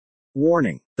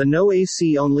Warning: the No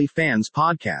AC Only Fans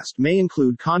podcast may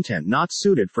include content not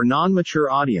suited for non-mature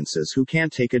audiences who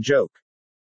can't take a joke.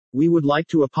 We would like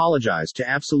to apologize to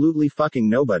absolutely fucking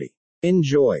nobody.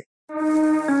 Enjoy.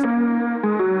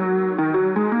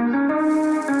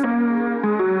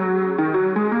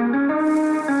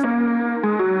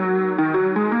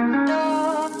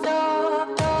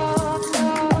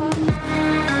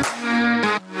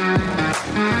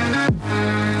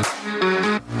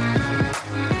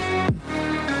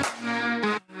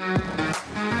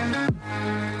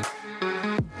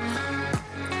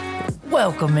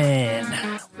 Welcome in.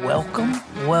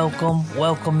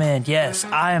 Welcome in. Yes,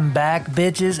 I am back,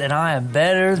 bitches, and I am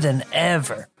better than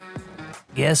ever.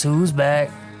 Guess who's back?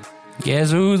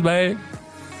 Back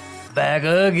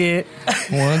again.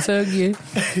 Once again,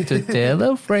 to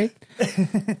celebrate.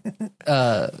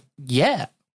 Yeah.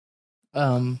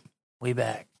 We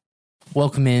back.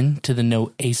 Welcome in to the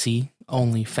No AC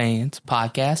Only Fans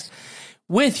podcast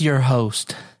with your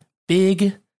host,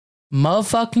 Big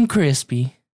Motherfucking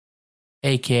Crispy,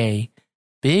 a.k.a.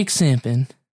 Big Simpin',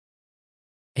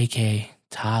 a.k.a.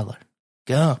 Tyler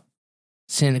Gump,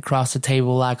 sitting across the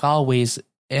table like always,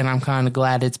 and I'm kind of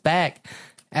glad it's back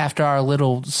after our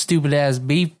little stupid-ass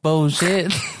beef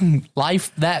bullshit.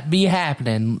 Life that be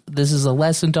happening. This is a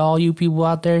lesson to all you people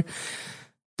out there.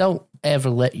 Don't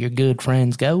ever let your good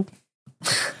friends go.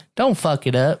 Don't fuck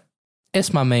it up.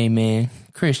 It's my main man,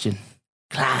 Christian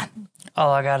Klein. All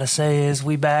I gotta say is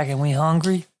we back and we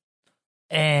hungry.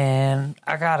 And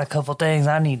I got a couple things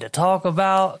I need to talk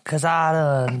about because I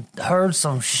done heard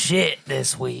some shit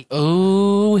this week.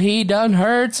 Ooh, he done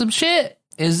heard some shit.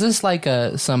 Is this like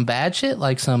some bad shit?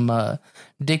 Like some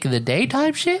dick of the day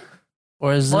type shit?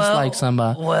 Or is this like some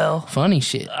funny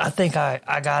shit? I think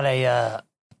I got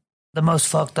the most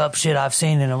fucked up shit I've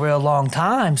seen in a real long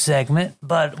time segment.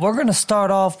 But we're going to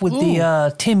start off with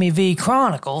the Timmy V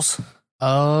Chronicles.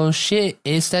 Oh, shit.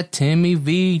 It's that Timmy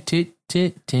V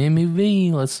Timmy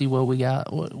V. Let's see what we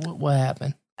got. What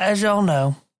happened? As y'all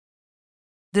know,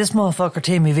 this motherfucker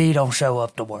Timmy V don't show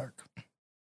up to work.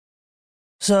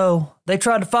 So they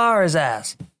tried to fire his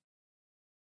ass.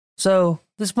 So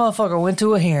this motherfucker went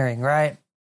to a hearing, right?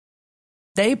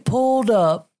 They pulled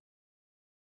up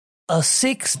a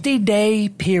 60-day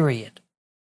period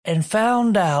and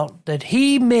found out that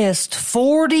he missed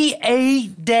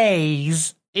 48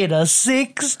 days in a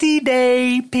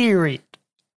 60-day period.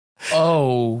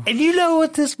 Oh. And you know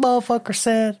what this motherfucker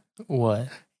said? What?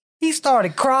 He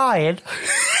started crying.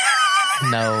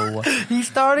 No. He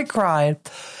started crying.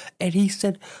 And he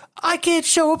said, I can't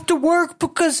show up to work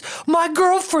because my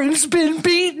girlfriend's been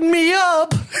beating me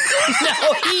up. No,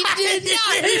 he did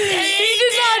not. He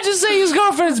did not just say his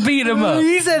girlfriend's beating him up.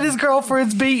 He said his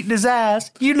girlfriend's beating his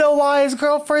ass. You know why his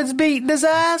girlfriend's beating his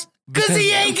ass? Because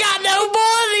he ain't got no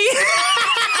money.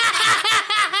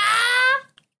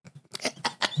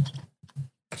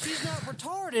 She's not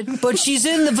retarded, but she's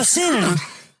in the vicinity.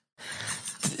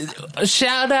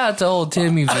 Shout out to old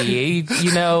Timmy V.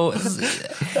 You know,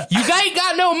 you ain't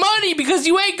got no money because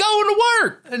you ain't going to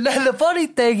work. And then the funny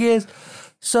thing is,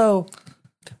 so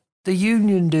the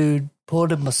union dude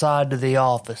pulled him aside to the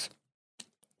office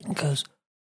and goes,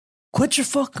 quit your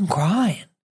fucking crying.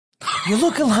 You're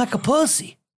looking like a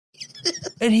pussy.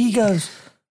 And he goes,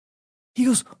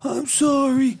 I'm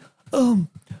sorry. And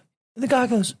the guy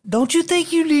goes, don't you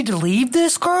think you need to leave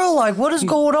this girl? Like, what is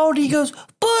going on? And he goes,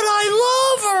 but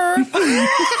I love her.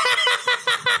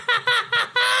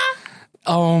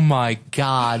 Oh, my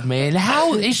God,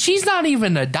 man. She's not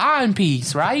even a dime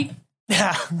piece, right?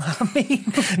 Yeah, I mean,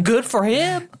 good for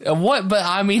him. What? But,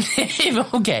 I mean,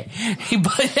 okay.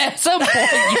 But at some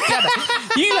point,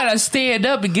 you gotta stand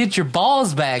up and get your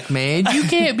balls back, man. You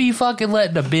can't be fucking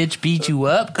letting a bitch beat you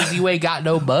up because you ain't got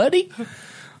no money.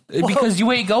 Because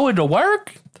you ain't going to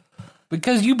work?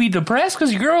 Because you be depressed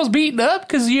because your girl's beating up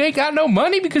because you ain't got no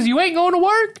money because you ain't going to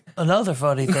work? Another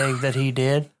funny thing that he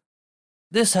did,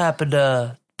 this happened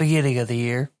beginning of the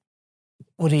year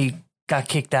when he got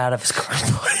kicked out of his current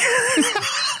place.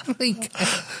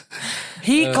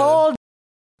 He called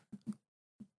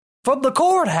from the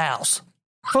courthouse.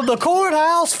 From the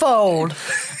courthouse phone.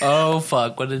 Oh,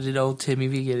 fuck. What did old Timmy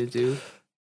V get to do?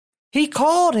 He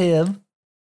called him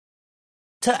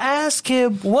to ask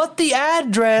him what the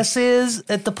address is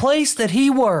at the place that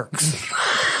he works.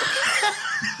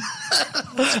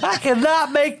 I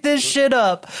cannot make this shit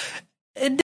up.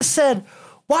 And said,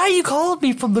 why are you calling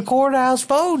me from the courthouse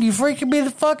phone? You freaking me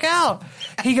the fuck out.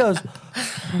 He goes,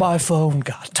 my phone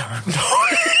got turned on.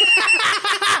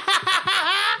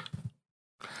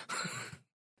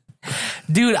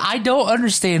 Dude, I don't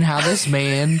understand how this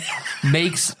man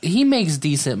makes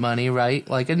decent money, right?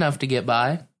 Like enough to get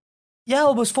by. Yeah,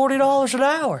 it was $40 an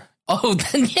hour. Oh,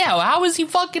 then yeah. How is he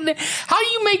fucking? How are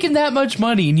you making that much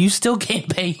money and you still can't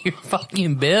pay your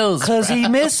fucking bills? Because he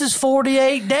misses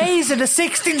 48 days in a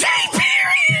 60-day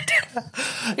period.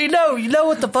 You know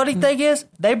what the funny thing is?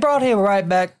 They brought him right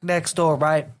back next door,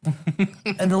 right?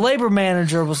 And the labor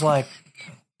manager was like,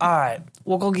 all right,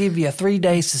 we're going to give you a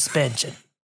 3-day suspension,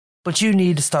 but you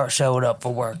need to start showing up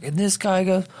for work. And this guy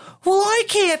goes, well, I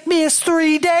can't miss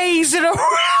 3 days in a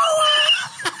row.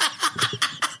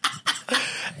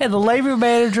 And the labor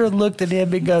manager looked at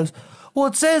him and goes, well,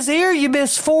 it says here you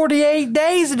missed 48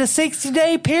 days in a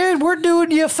 60-day period. We're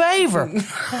doing you a favor.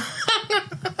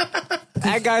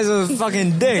 That guy's a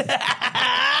fucking dick.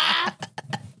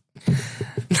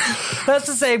 That's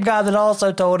the same guy that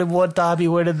also told him one time he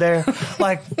went in there,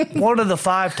 like one of the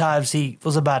 5 times he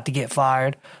was about to get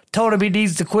fired, told him he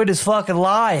needs to quit his fucking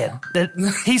lying, that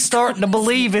he's starting to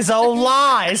believe his own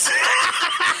lies.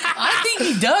 I think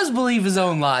he does believe his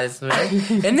own lies,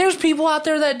 man. And there's people out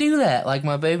there that do that, like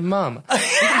my baby mama.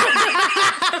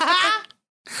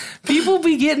 People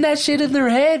be getting that shit in their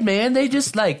head, man. They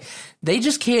just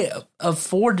can't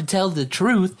afford to tell the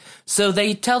truth, so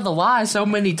they tell the lie so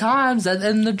many times that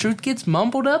then the truth gets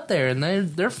mumbled up there, and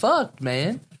they're fucked,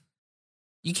 man.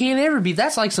 You can't ever be.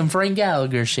 That's like some Frank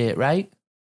Gallagher shit, right?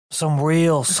 Some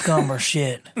real scummer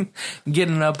shit.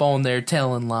 Getting up on there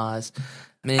telling lies,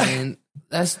 man.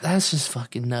 That's just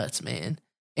fucking nuts, man.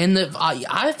 And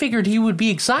I figured he would be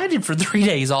excited for 3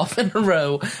 days off in a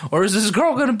row, or is this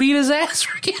girl gonna beat his ass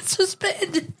or get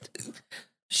suspended?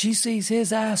 She sees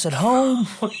his ass at home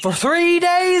for 3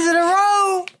 days in a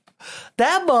row.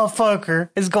 That motherfucker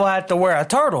is going to have to wear a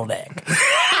turtleneck.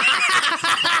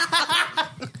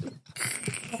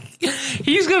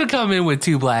 He's going to come in with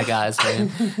 2 black eyes, man.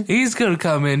 He's going to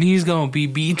come in. He's going to be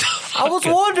beat the fuck I was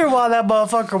wondering why that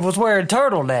motherfucker was wearing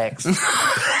turtlenecks.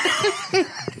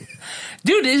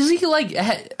 Dude, is he like,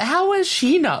 how has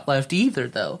she not left either,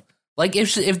 though? Like,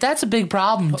 if that's a big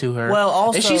problem to her, well,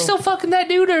 also, is she still fucking that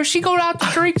dude, or is she going out to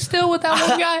drink still with that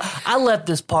one guy? I left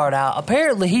this part out.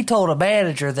 Apparently, he told a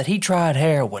manager that he tried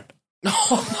heroin.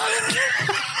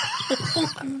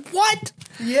 What?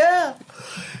 Yeah.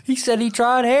 He said he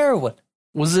tried heroin.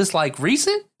 Was this, like,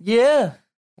 recent? Yeah.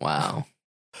 Wow.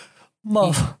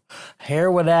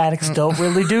 Heroin addicts don't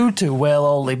really do too well,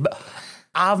 only...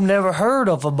 I've never heard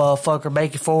of a motherfucker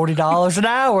making $40 an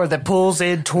hour that pulls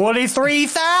in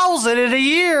 $23,000 in a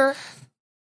year.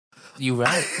 You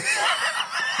right.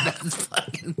 That's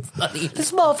fucking funny.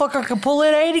 This motherfucker can pull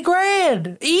in 80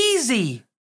 grand. Easy.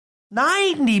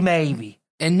 90 maybe.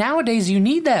 And nowadays you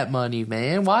need that money,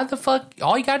 man. Why the fuck?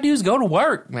 All you gotta do is go to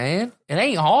work, man. It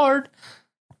ain't hard.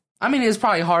 I mean, it's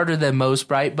probably harder than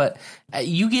most, right? But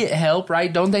you get help,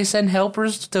 right? Don't they send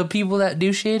helpers to people that do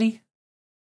shitty?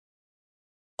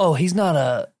 Oh, he's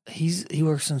not he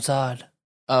works inside.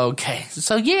 Okay.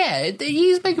 So, yeah,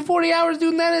 he's making 40 hours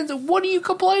doing that. And what are you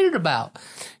complaining about?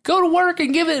 Go to work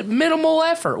and give it minimal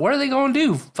effort. What are they going to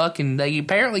do? Fucking, they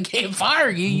apparently can't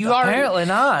fire you. You apparently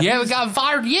not. You haven't gotten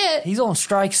fired yet. He's on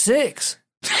strike 6.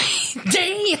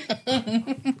 Damn.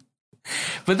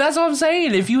 But that's what I'm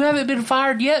saying. If you haven't been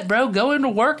fired yet, bro, go into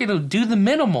work and do the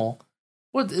minimal.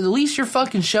 Well, at least you're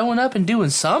fucking showing up and doing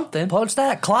something. Punch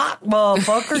that clock,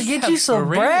 motherfucker. Get you some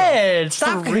bread.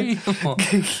 Stop.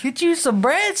 Get you some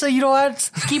bread so you don't have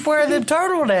to keep wearing them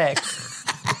turtlenecks.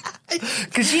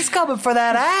 Because she's coming for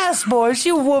that ass, boy.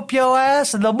 She'll whoop your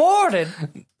ass in the morning.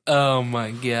 Oh,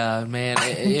 my God, man.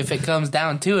 If it comes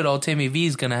down to it, old Timmy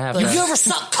V's going to have to... You ever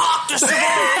suck cock to survive?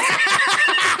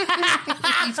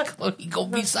 He's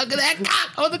going to be sucking that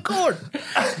cock on the court.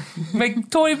 Make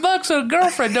 $20 on a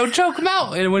girlfriend. Don't choke him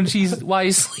out and while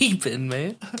he's sleeping,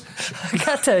 man. I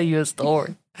got to tell you a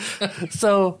story.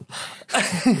 So,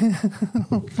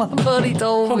 my buddy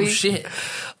told me... Oh, shit.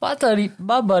 My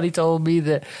buddy told me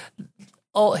that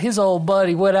his old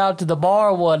buddy went out to the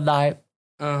bar one night.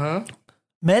 Uh-huh.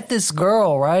 Met this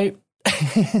girl, right?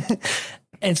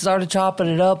 And started chopping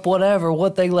it up, whatever.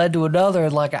 One thing led to another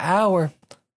in like an hour.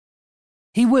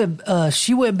 She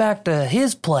went back to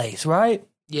his place, right?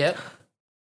 Yep.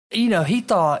 He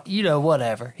thought,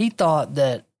 whatever. He thought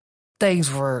that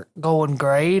things were going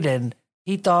great, and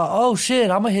he thought, oh shit,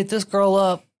 I'm gonna hit this girl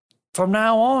up from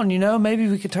now on, maybe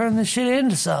we could turn this shit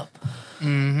into something.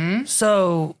 Mm-hmm.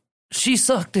 So she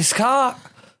sucked his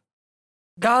cock,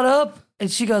 got up, and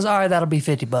she goes, all right, that'll be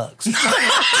 $50.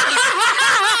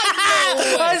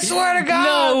 I swear to God.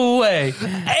 No way.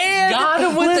 And got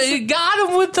him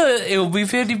with the, it'll be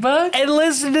 $50. And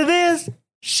listen to this.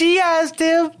 She asked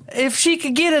him if she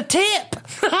could get a tip.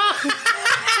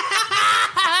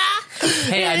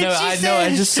 Hey, I And know, she I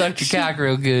said- just sucked your cock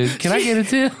real good. Can I get it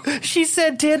too? She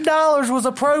said $10 was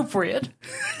appropriate.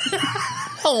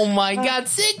 Oh my God,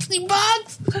 $60?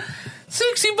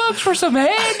 $60 for some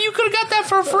head? You could have got that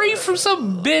for free from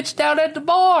some bitch down at the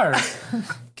bar.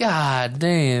 God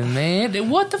damn, man.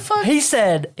 What the fuck? He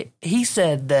said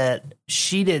that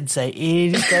she didn't say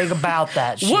anything about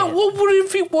that shit.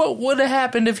 What would have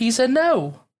happened if he said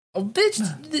no? Oh, bitch,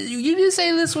 you didn't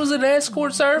say this was an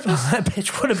escort service? That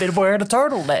bitch would have been wearing a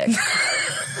turtleneck.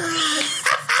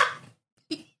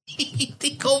 You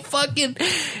think old fucking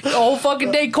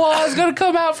Daquan is gonna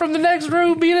come out from the next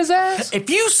room being his ass? If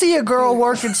you see a girl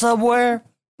working somewhere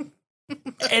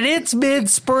and it's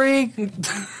mid-spring,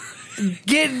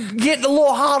 getting a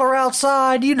little hotter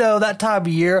outside, you know, that time of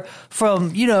year,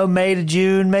 from, you know, May to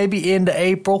June, maybe into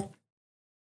April,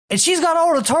 and she's got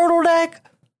on a turtleneck,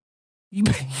 you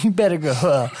better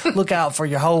go look out for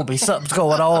your homie. Something's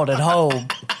going on at home.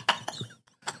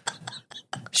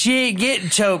 She ain't getting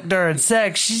choked during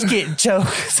sex. She's getting choked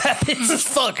because that bitch is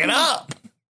fucking up.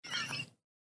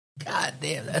 God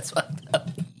damn, that's fucked up.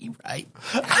 You're right.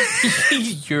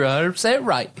 You're 100%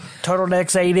 right.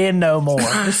 Turtlenecks ain't in no more.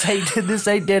 This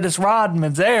ain't Dennis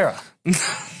Rodman's era.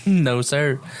 No,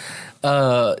 sir.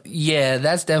 Yeah,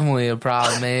 that's definitely a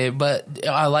problem, man. But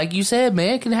like you said,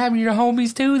 man, it can happen to your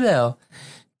homies too, though.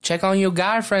 Check on your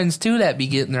guy friends too that be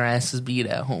getting their asses beat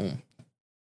at home.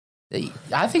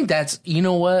 I think that's, you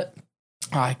know what?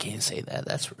 Oh, I can't say that.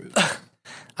 That's rude.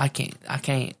 I can't.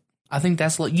 I think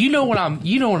that's, you know what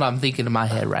I'm thinking in my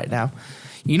head right now.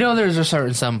 You know, there's a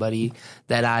certain somebody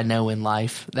that I know in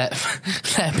life that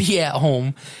be at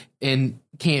home and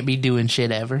can't be doing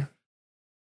shit ever.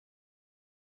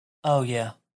 Oh,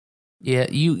 yeah. Yeah,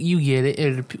 you get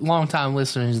it. Long time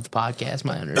listeners to the podcast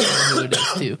might understand who it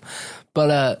is too.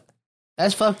 But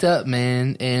that's fucked up,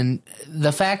 man. And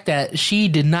the fact that she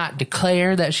did not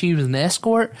declare that she was an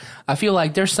escort, I feel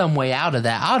like there's some way out of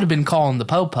that. I would have been calling the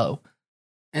popo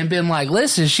and been like,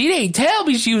 listen, she didn't tell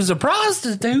me she was a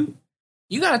prostitute.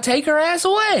 You gotta take her ass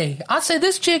away. I said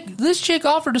this chick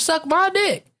offered to suck my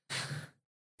dick.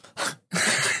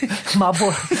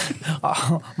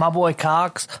 My boy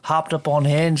Cox hopped up on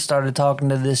Hinge, started talking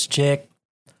to this chick,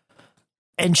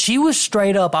 and she was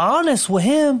straight up honest with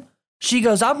him. She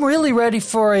goes, I'm really ready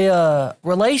for a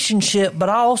relationship, but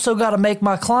I also got to make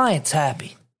my clients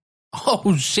happy.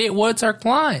 Oh, shit, what's her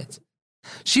clients?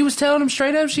 She was telling him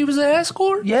straight up she was an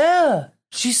escort? Yeah.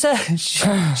 She said,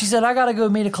 I got to go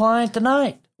meet a client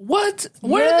tonight. What?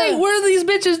 Where are these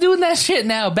bitches doing that shit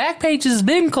now? Backpage has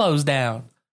been closed down.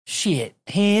 Shit.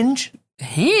 Hinge?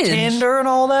 Tinder and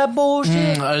all that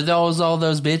bullshit? Are those all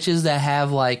those bitches that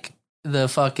have, like, the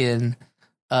fucking...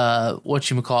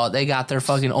 whatchamacallit, they got their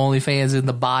fucking OnlyFans in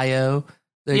the bio.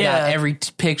 They got every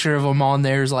picture of them on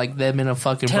there is like them in a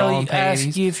fucking bra and panties.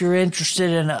 Ask you if you're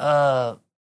interested in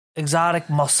exotic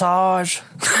massage.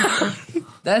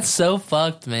 That's so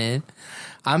fucked, man.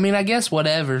 I mean, I guess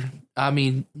whatever. I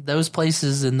mean, those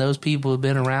places and those people have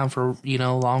been around for, you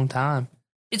know, a long time.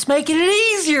 It's making it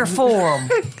easier for them.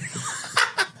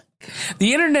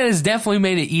 The internet has definitely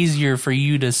made it easier for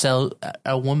you to sell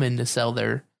a woman to sell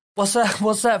their... What's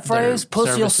that phrase?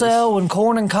 Pussy will services. sell when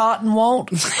corn and cotton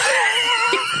won't?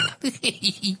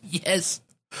 Yes.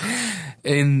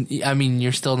 And, I mean,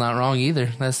 you're still not wrong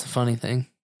either. That's the funny thing.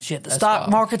 Shit, the stock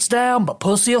market's down, but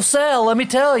pussy will sell, let me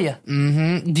tell you.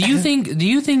 Mm-hmm. Do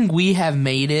you think we have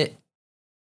made it?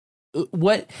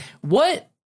 What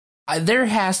there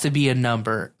has to be a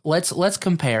number. Let's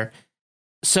compare.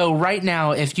 So right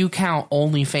now, if you count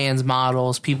OnlyFans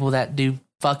models, people that do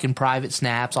fucking private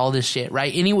snaps, all this shit,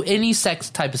 right? Any sex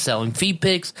type of selling, feet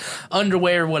pics,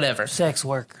 underwear, whatever. Sex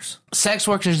workers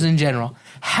in general.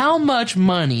 How much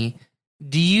money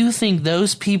do you think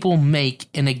those people make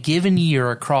in a given year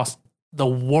across the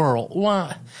world?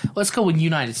 Well, let's go with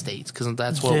United States because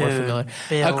that's what we're familiar.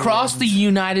 Billions. Across the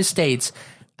United States,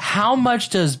 how much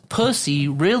does pussy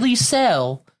really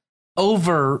sell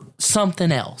over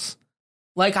something else?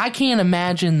 Like, I can't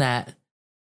imagine that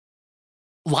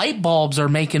light bulbs are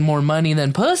making more money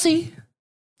than pussy.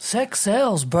 Sex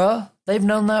sells, bruh. They've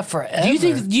known that forever.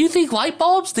 Do you think light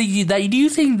bulbs? Do you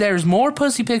think there's more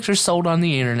pussy pictures sold on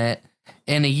the internet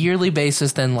on a yearly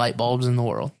basis than light bulbs in the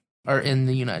world or in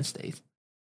the United States?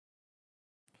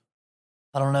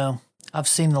 I don't know. I've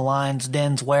seen the Lion's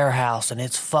Den's warehouse, and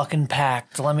it's fucking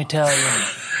packed, let me tell you.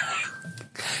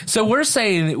 So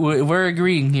we're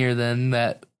agreeing here then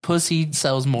that pussy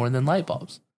sells more than light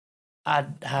bulbs.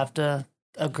 I'd have to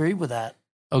agree with that.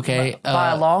 Okay.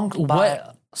 By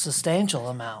a substantial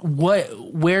amount.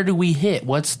 Where do we hit?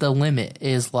 What's the limit?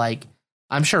 Is like,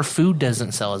 I'm sure food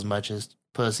doesn't sell as much as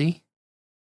pussy.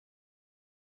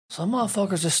 Some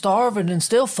motherfuckers are starving and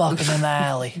still fucking in the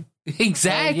alley.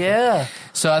 Exactly. Yeah.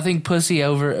 So I think pussy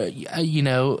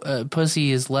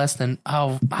pussy is less than,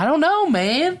 I don't know,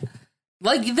 man.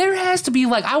 Like, there has to be,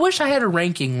 like, I wish I had a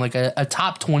ranking, like a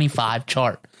top 25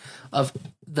 chart of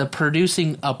the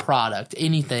producing a product,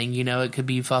 anything, it could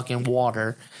be fucking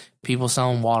water, people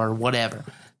selling water, whatever.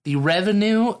 The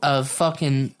revenue of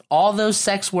fucking all those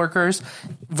sex workers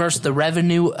versus the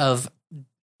revenue of,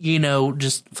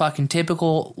 just fucking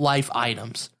typical life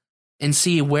items, and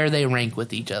see where they rank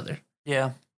with each other.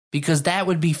 Yeah. Because that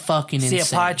would be fucking insane.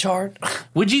 See a pie chart?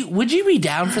 Would you be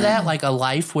down for that? Like a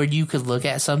life where you could look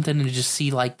at something and just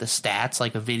see like the stats,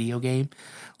 like a video game?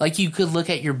 Like you could look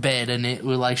at your bed and it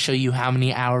would like show you how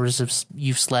many hours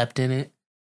you've slept in it.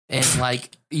 And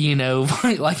like,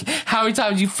 like how many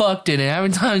times you fucked in it, how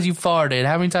many times you farted,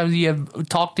 how many times you have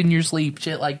talked in your sleep,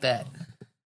 shit like that.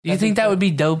 Do you think that would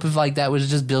be dope if like that was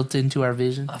just built into our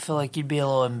vision? I feel like you'd be a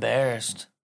little embarrassed.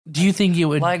 Do you think you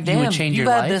would change your life? You've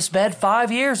had this bed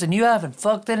 5 years and you haven't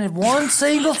fucked in it one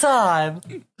single time.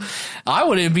 I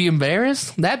wouldn't be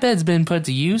embarrassed. That bed's been put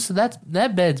to use.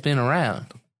 That bed's been around.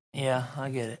 Yeah,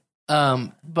 I get it.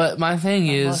 But my thing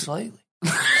is, lately.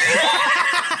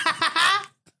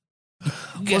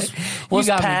 What's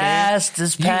past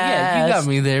is past. Yeah, you got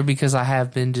me there because I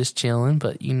have been just chilling,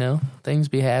 but things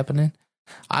be happening.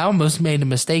 I almost made a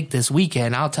mistake this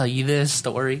weekend. I'll tell you this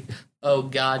story. Oh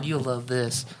God, you'll love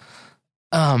this.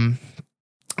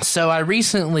 So I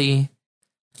recently,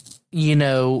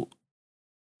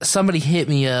 somebody hit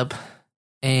me up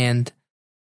and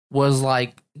was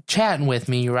like chatting with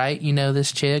me, right?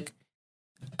 This chick,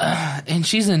 and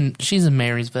she's in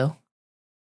Marysville.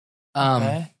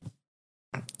 Okay.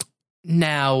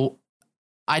 Now,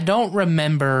 I don't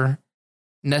remember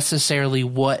necessarily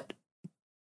where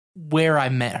I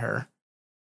met her.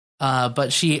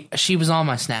 But she was on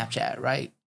my Snapchat,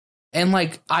 right? And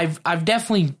like I've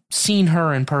definitely seen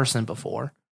her in person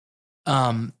before.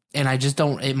 And I just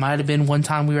don't, it might have been one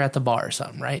time we were at the bar or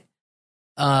something, right?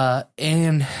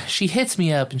 And she hits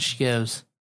me up and she goes,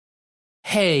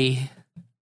 "Hey,"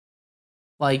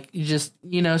 like just,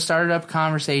 started up a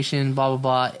conversation, blah,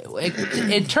 blah, blah.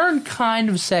 It turned kind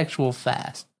of sexual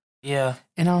fast. Yeah.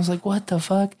 And I was like, what the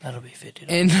fuck? That'll be $50.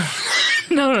 And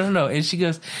no. And she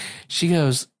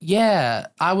goes, "Yeah,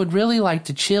 I would really like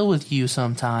to chill with you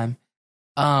sometime.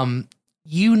 So-and-so,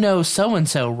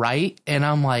 right?" And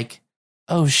I'm like,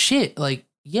 oh shit. Like,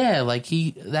 yeah, like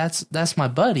that's my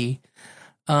buddy.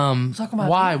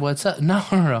 Why? What's up? No.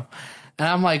 And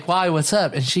I'm like, why? What's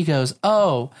up? And she goes,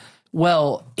 "Oh,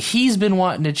 well, he's been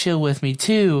wanting to chill with me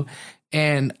too.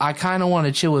 And I kind of want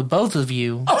to chill with both of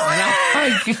you." And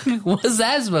I'm like, what's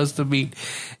that supposed to mean?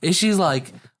 And she's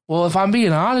like, "Well, if I'm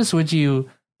being honest with you,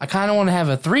 I kind of want to have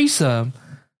a threesome."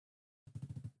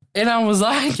 And I was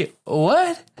like,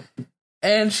 what?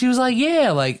 And she was like,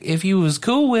 yeah, like if you was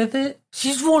cool with it.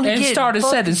 She's wanting to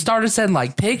get started sending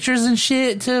like pictures and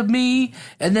shit to me.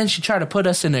 And then she tried to put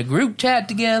us in a group chat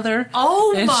together.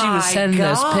 Oh, and she was sending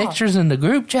us pictures in the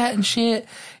group chat and shit.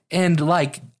 And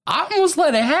like, I almost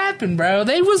let it happen, bro.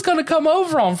 They was going to come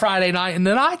over on Friday night, and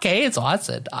then I canceled. I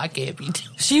said, I can't be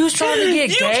doing. She was trying to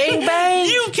get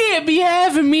gangbanged? You can't be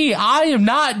having me. I am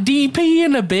not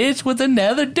DPing a bitch with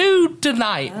another dude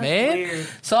tonight, man. Weird.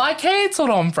 So I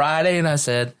canceled on Friday, and I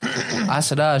said,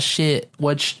 oh, shit.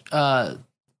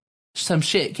 Some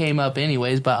shit came up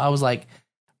anyways, but I was like,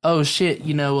 oh, shit,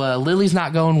 Lily's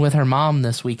not going with her mom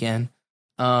this weekend.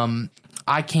 I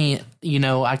can't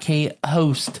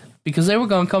host. Because they were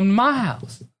going to come to my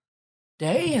house.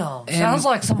 Damn. Sounds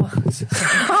like some...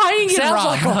 I ain't getting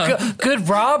robbed. Sounds like a good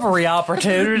robbery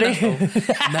opportunity. No.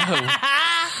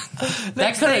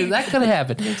 That could have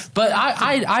happened. But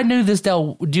I knew this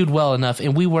dude well enough,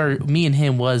 and me and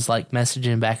him was like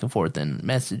messaging back and forth and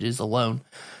messages alone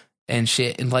and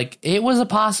shit. And like, it was a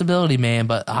possibility, man,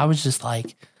 but I was just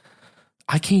like,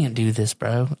 I can't do this,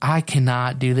 bro. I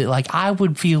cannot do that. Like, I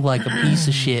would feel like a piece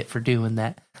of shit for doing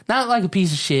that. Not like a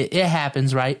piece of shit. It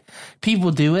happens, right?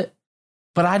 People do it.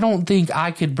 But I don't think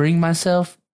I could bring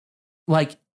myself.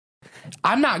 Like,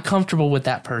 I'm not comfortable with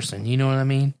that person. You know what I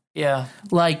mean? Yeah.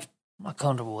 Like, I'm not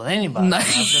comfortable with anybody. Yeah.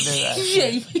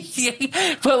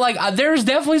 But like, there's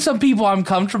definitely some people I'm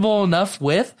comfortable enough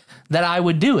with that I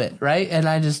would do it, right? And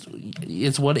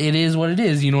it's what it is.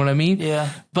 You know what I mean? Yeah.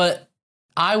 But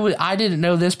I didn't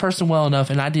know this person well enough,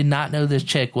 and I did not know this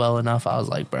chick well enough. I was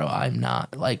like, bro, I'm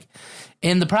not like.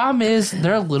 And the problem is,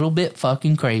 they're a little bit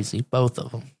fucking crazy, both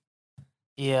of them.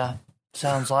 Yeah,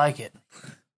 sounds like it.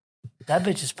 That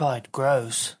bitch is probably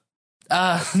gross.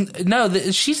 No,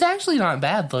 she's actually not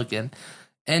bad looking,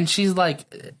 and she's like,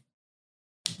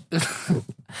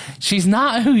 She's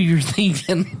not who you're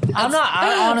thinking. I'm not.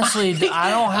 I honestly, I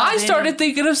don't have. I started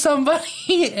thinking of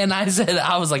somebody, and I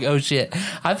was like, oh shit,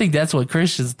 I think that's what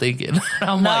Christian's thinking.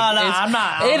 I'm I'm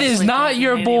not. It is honestly not thinking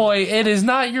your any- boy. It is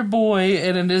not your boy,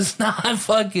 and it is not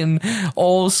fucking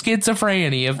old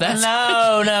schizophrenia. If that's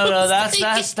No. That's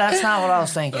not what I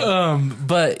was thinking.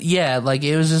 But yeah, like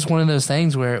it was just one of those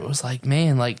things where it was like,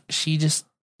 man, like she just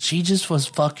was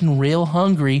fucking real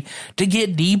hungry to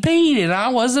get DP'd, and I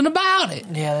wasn't about it.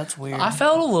 Yeah, that's weird. I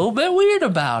felt a little bit weird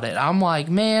about it. I'm like,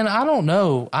 man, I don't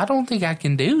know. I don't think I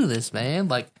can do this, man.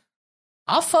 Like,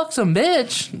 I'll fuck some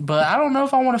bitch, but I don't know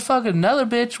if I want to fuck another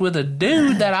bitch with a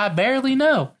dude that I barely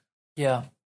know. Yeah.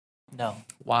 No.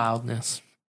 Wildness.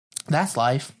 That's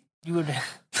life. You would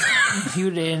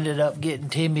have ended up getting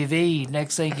Timmy V.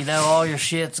 Next thing you know, all your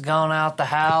shit's gone out the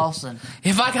house, and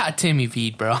If I got Timmy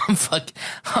V'd, bro, I'm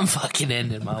fucking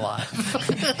ending my life.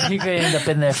 you could end up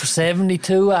in there for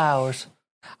 72 hours.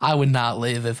 I would not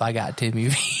live if I got Timmy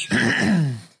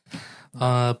V'd.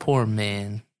 Poor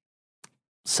man.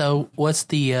 So, what's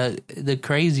the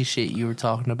crazy shit you were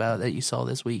talking about that you saw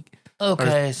this week?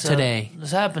 Okay, Or so today.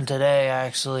 this happened today,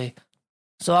 actually.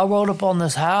 So I rolled up on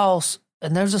this house,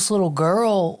 and there's this little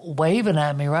girl waving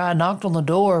at me, right? I knocked on the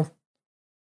door.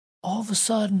 All of a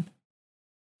sudden,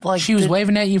 like She was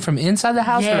waving at you from inside the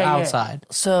house or Yeah. outside?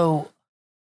 So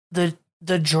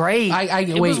the drape,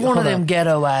 it wait, was one of hold them up.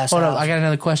 ghetto ass Hold up, houses. I got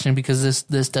another question because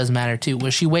this does matter too.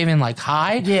 Was she waving like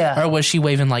hi? Yeah. Or was she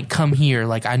waving like come here,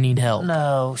 like I need help?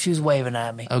 No, she was waving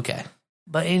at me. Okay.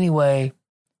 But anyway,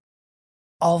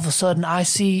 all of a sudden I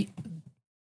see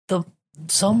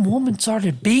some woman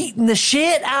started beating the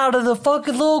shit out of the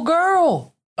fucking little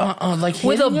girl Like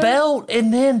with a hitting her? belt,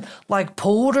 and then like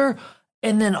pulled her.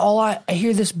 And then I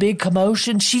hear this big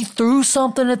commotion. She threw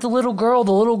something at the little girl.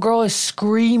 The little girl is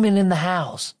screaming in the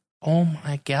house. Oh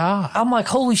my god. I'm like,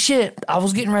 holy shit. I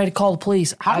was getting ready to call the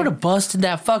police. I would have busted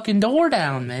that fucking door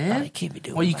down, man. I can't be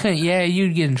doing Well, you that. couldn't. Yeah,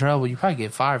 you'd get in trouble. You'd probably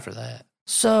get fired for that.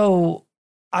 So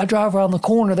I drive around the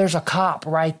corner. There's a cop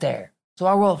right there. So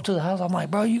I roll up to the house. I'm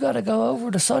like, bro, you got to go over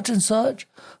to such and such.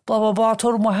 Blah, blah, blah. I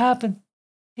told him what happened.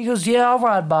 He goes, yeah, I'll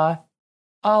ride by.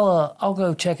 I'll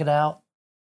go check it out.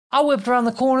 I whipped around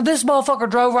the corner. This motherfucker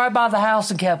drove right by the house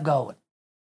and kept going.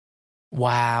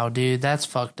 Wow, dude, that's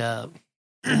fucked up.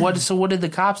 So what did the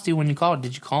cops do when you called?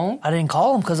 Did you call them? I didn't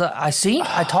call him because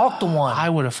I talked to one. I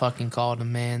would have fucking called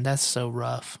him, man. That's so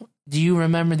rough. Do you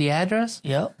remember the address?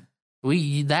 Yep.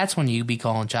 That's when you be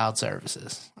calling child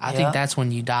services. I Yeah. think that's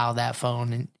when you dial that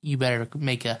phone, and you better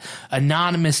make a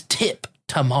anonymous tip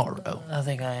tomorrow I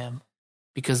think I am.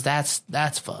 because that's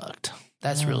fucked.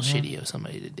 That's real shitty of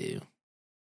somebody to do.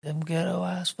 Them ghetto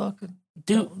ass fucking.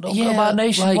 Dude, Don't yeah, come by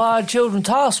Nationwide like, Children's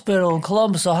Hospital in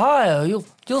Columbus, Ohio.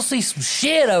 You'll see some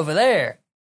shit over there.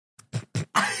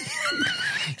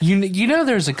 you know,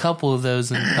 there's a couple of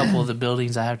those in a couple of the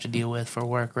buildings I have to deal with for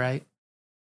work, right?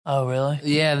 Oh, really?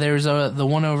 Yeah, there's the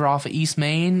one over off of East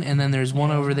Main, and then there's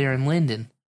one over there in Linden.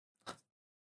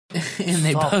 And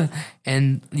they Stop. both,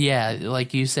 and yeah,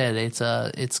 like you said,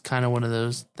 it's kind of one of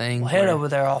those things. Well, head where- over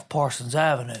there off Parsons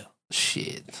Avenue.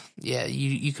 Shit, yeah,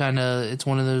 you kind of, it's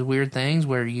one of those weird things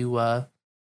where you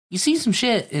see some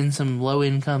shit in some low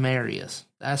income areas.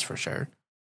 That's for sure.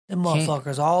 Them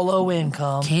motherfuckers all low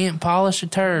income. Can't polish a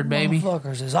turd, baby.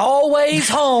 Motherfuckers is always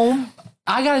home.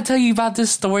 I gotta tell you about this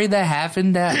story that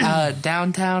happened at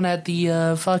downtown at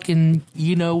the fucking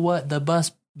the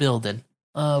bus building.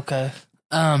 Okay.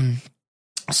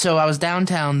 So I was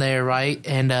downtown there, right?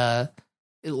 And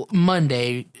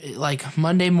Monday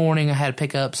morning, I had to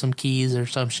pick up some keys or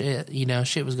some shit.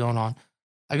 Shit was going on.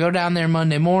 I go down there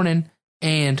Monday morning,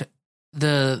 and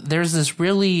there's this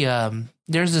really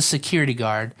there's a security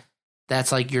guard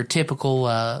that's like your typical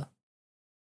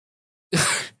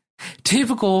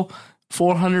typical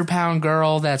 400-pound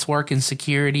girl that's working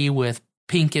security with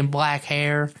pink and black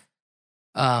hair,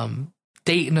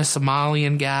 dating a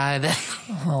Somalian guy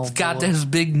that's got this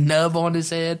big nub on his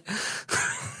head.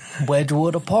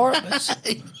 Wedgewood Apartments.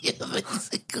 Yeah,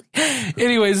 basically.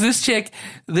 Anyways, this chick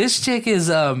is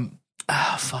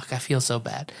fuck, I feel so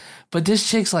bad. But this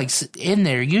chick's like in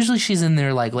there. Usually she's in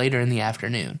there like later in the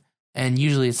afternoon. And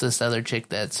usually it's this other chick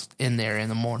that's in there in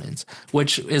the mornings,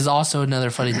 which is also another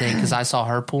funny thing because I saw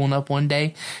her pulling up one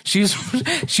day. She's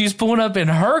pulling up in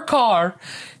her car.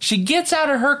 She gets out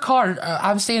of her car.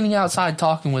 I'm standing outside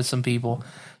talking with some people.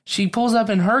 She pulls up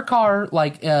in her car,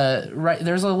 like right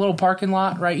there's a little parking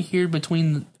lot right here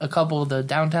between a couple of the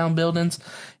downtown buildings,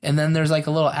 and then there's like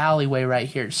a little alleyway right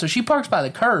here. So she parks by the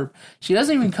curb. She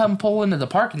doesn't even come pull into the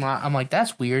parking lot. I'm like,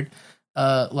 that's weird.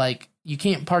 Like you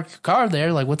can't park your car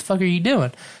there. Like, what the fuck are you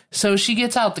doing? So she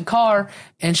gets out the car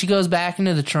and she goes back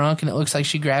into the trunk and it looks like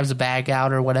she grabs a bag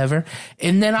out or whatever.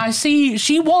 And then I see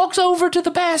she walks over to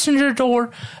the passenger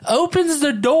door, opens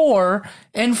the door,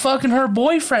 and fucking her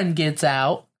boyfriend gets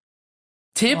out.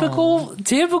 Typical,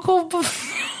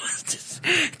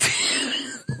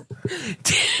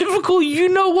 you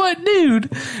know what, dude,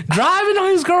 driving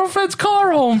on his girlfriend's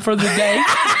car home for the day.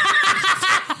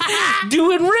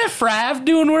 Doing riffraff,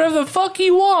 doing whatever the fuck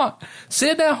he want.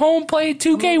 Sitting at home playing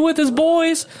 2K with his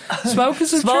boys, smoking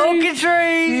some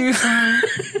trees.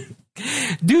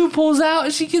 Dude pulls out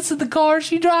and she gets in the car,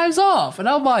 she drives off. And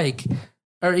I'm like,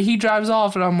 or he drives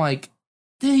off and I'm like,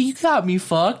 dude, you got me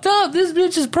fucked up. This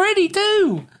bitch is pretty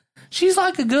too. She's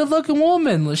like a good looking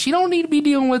woman. She don't need to be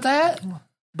dealing with that.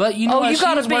 But you know what?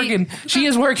 She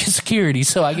is working security,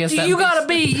 so I guess you gotta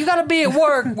be at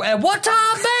work at what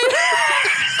time, baby?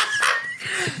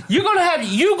 You're gonna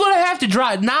have to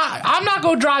drive. I'm not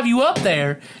gonna drive you up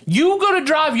there. You gonna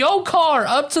drive your car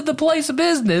up to the place of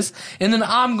business, and then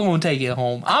I'm gonna take it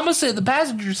home. I'm gonna sit in the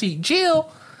passenger seat,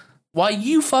 chill, while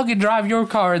you fucking drive your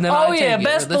car, and then I take it.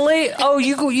 Best believe. Oh,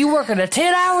 you working a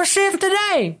 10-hour shift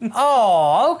today?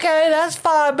 Oh, okay, that's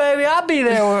fine, baby. I'll be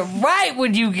there right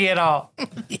when you get off.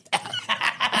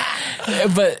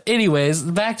 But anyways,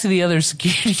 back to the other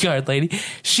security guard lady.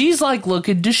 She's like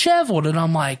looking disheveled, and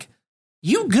I'm like,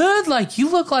 you good? Like, you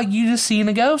look like you just seen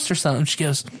a ghost or something. She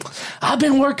goes, I've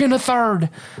been working a third.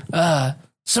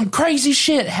 Some crazy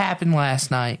shit happened last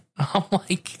night. I'm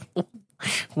like,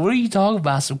 what are you talking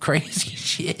about? Some crazy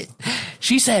shit.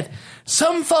 She said,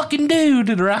 some fucking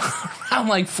dude at around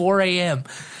like 4 a.m.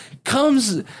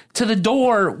 comes to the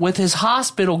door with his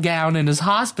hospital gown and his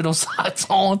hospital socks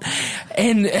on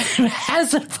and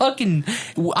has a fucking,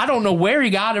 I don't know where he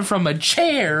got it from, a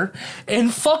chair,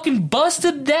 and fucking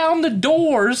busted down the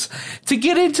doors to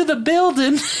get into the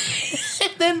building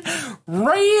and then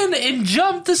ran and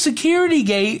jumped the security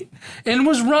gate and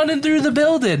was running through the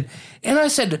building. And I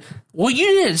said, well, you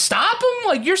didn't stop him?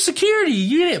 Like, you're security.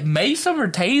 You didn't mace him or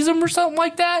tase him or something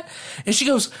like that? And she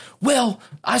goes, well,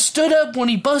 I stood up when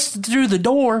he busted through the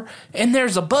door, and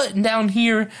there's a button down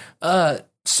here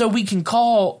so we can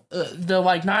call the,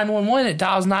 911. It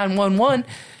dials 911.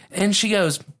 And she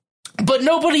goes, but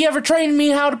nobody ever trained me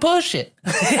how to push it.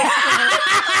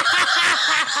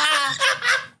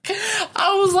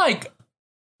 I was like,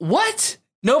 what?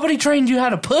 Nobody trained you how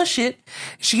to push it?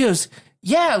 She goes,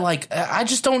 yeah, I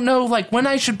just don't know, when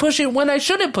I should push it, when I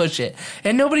shouldn't push it.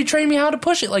 And nobody trained me how to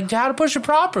push it, how to push it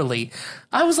properly.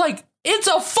 I was like, it's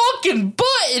a fucking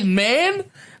button, man.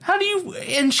 How do you,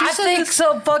 and she said, I think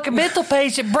some fucking mental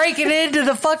patient breaking into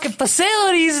the fucking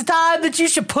facility is the time that you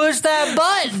should push that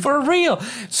button. For real.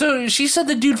 So she said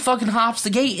the dude fucking hops the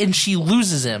gate and she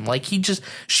loses him.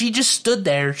 She just stood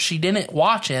there. She didn't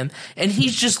watch him and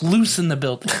he's just loose in the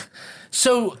building.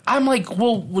 So I'm like,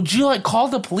 well, would you call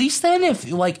the police then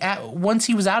if once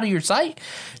he was out of your sight?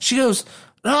 She goes,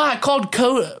 no, I called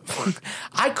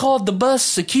the bus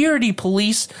security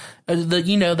police.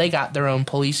 They got their own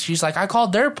police. She's like, I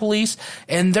called their police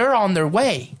and they're on their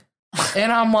way. And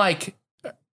I'm like,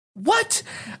 what?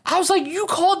 I was like, you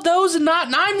called those and not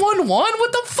 911?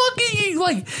 What the fuck are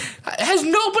you, has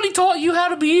nobody taught you how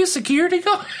to be a security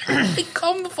guard?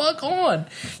 Come the fuck on.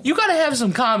 You gotta have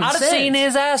some common sense. I'd have seen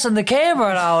his ass in the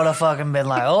camera and I would have fucking been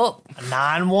like, oh,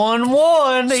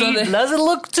 911. He doesn't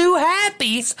look too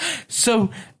happy.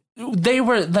 So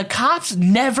the cops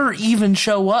never even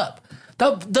show up.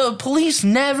 The police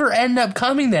never end up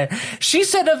coming there. She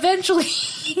said eventually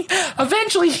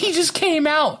he just came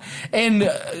out and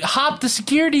hopped the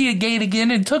security gate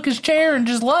again and took his chair and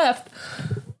just left.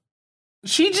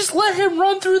 She just let him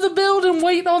run through the building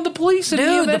waiting on the police. And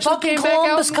dude, the fucking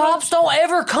Columbus cops don't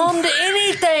ever come to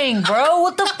anything, bro.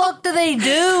 What the fuck do they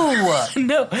do?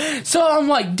 No. So I'm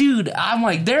like, dude,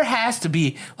 there has to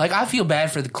be, I feel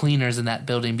bad for the cleaners in that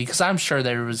building because I'm sure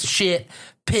there was shit,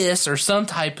 piss, or some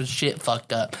type of shit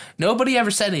fucked up. Nobody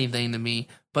ever said anything to me,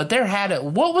 but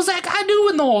what was that guy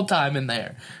doing the whole time in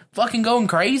there? Fucking going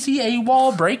crazy,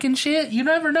 AWOL, breaking shit? You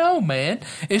never know, man.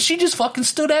 And she just fucking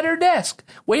stood at her desk,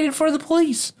 waiting for the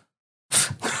police.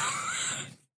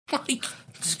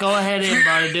 Just go ahead and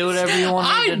buddy, do whatever you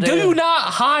want to do. I do not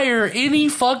hire any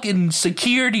fucking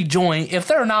security joint if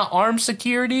they're not armed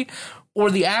security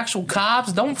or the actual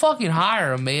cops. Don't fucking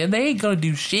hire them, man. They ain't gonna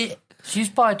do shit. She's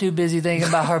probably too busy thinking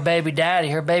about her baby daddy.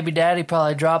 Her baby daddy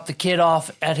probably dropped the kid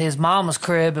off at his mama's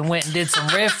crib and went and did some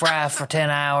riffraff for 10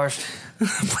 hours.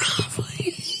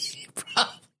 Probably.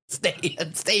 Stay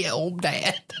at home,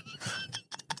 Dad.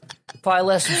 Probably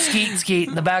left some skeet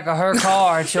in the back of her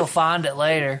car and she'll find it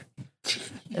later.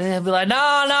 And he'll be like, no,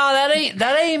 that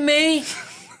ain't me.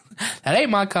 That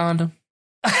ain't my condom.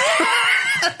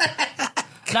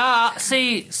 Nah,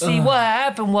 see, what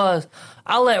happened was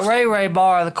I let Ray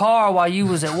borrow the car while you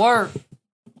was at work.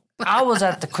 I was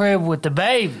at the crib with the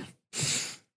baby.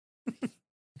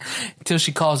 Until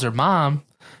she calls her mom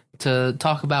to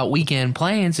talk about weekend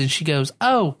plans, and she goes,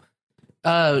 "Oh,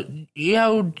 blah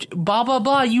blah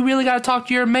blah. You really got to talk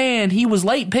to your man. He was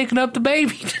late picking up the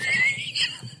baby today."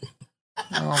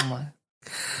 Oh my!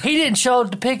 He didn't show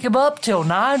up to pick him up till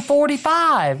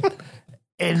 9:45,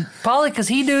 and probably because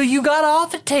he knew you got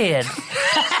off at 10.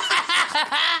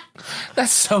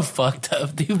 That's so fucked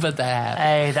up, dude. But that happens.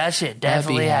 Hey, that shit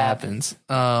definitely happens.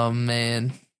 Oh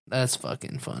man, that's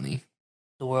fucking funny.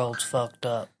 The world's fucked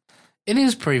up. It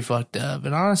is pretty fucked up,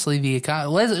 and honestly, the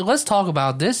economy. Let's talk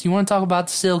about this. You want to talk about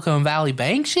the Silicon Valley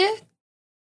Bank shit?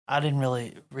 I didn't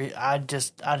really. I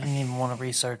didn't even want to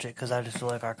research it because I just feel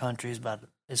like our country's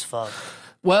is fucked.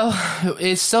 Well,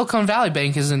 Silicon Valley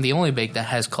Bank isn't the only bank that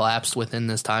has collapsed within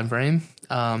this time frame.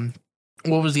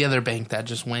 What was the other bank that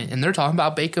just went? And they're talking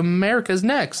about Bank of America's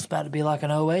next. It's about to be like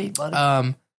an 08,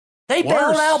 buddy. They worse.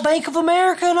 bailed out Bank of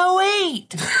America in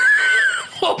 08.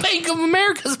 Well, Bank of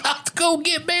America's about to go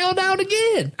get bailed out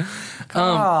again.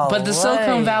 But the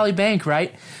Silicon Valley Bank,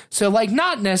 right? So, like,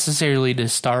 not necessarily to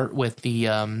start with the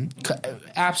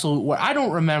absolute... I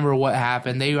don't remember what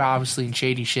happened. They were obviously in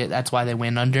shady shit. That's why they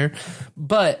went under.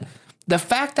 But the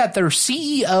fact that their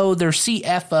CEO, their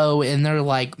CFO, and their,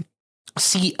 like,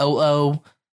 COO,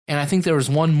 and I think there was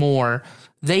one more,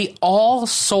 they all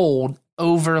sold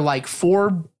over, I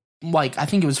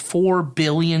think it was $4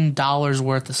 billion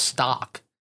worth of stock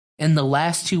in the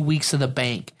last 2 weeks of the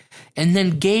bank, and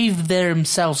then gave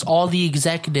themselves, all the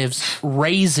executives,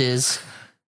 raises,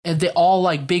 and they all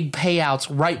like big payouts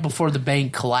right before the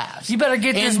bank collapsed. You better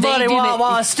get this money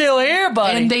while it's still here,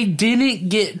 buddy. And they didn't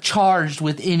get charged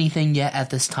with anything yet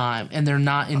at this time, and they're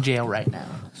not in jail right now.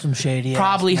 Some shady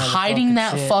probably hiding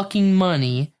that fucking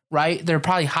money, right? They're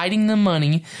probably hiding the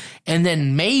money, and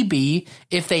then maybe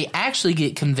if they actually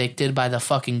get convicted by the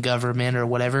fucking government or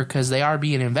whatever, because they are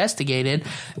being investigated,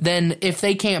 then if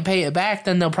they can't pay it back,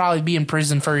 then they'll probably be in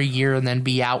prison for a year and then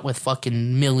be out with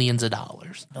fucking millions of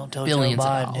dollars. Don't tell Joe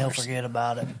Biden, he'll forget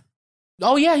about it.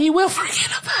 Oh yeah, he will forget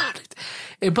about it.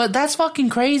 But that's fucking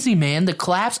crazy, man. The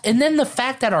collapse, and then the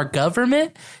fact that our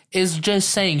government is just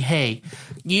saying, hey,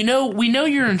 we know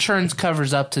your insurance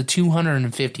covers up to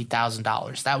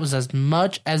 $250,000. That was as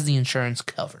much as the insurance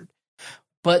covered.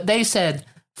 But they said,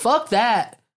 fuck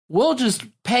that. We'll just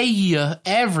pay you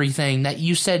everything that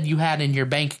you said you had in your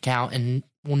bank account and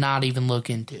will not even look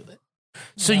into it.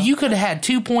 So you could have had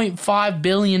 $2.5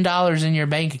 billion in your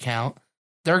bank account.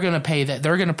 They're going to pay that.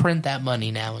 They're going to print that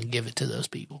money now and give it to those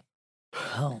people.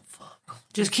 Oh, fuck.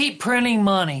 Just keep printing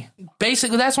money.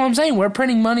 Basically, that's what I'm saying. We're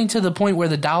printing money to the point where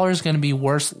the dollar is going to be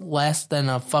less than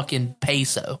a fucking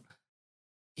peso.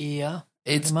 Yeah.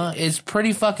 It's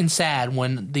pretty fucking sad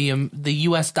when the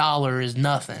U.S. dollar is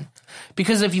nothing.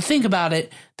 Because if you think about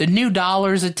it, the new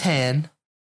dollar is a 10.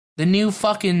 The new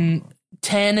fucking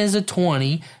 10 is a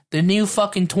 20. The new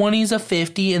fucking 20 is a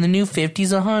 50. And the new 50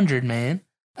 is 100, man.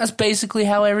 That's basically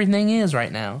how everything is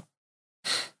right now.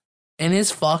 And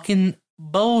it's fucking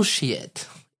bullshit.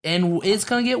 And it's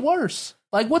going to get worse.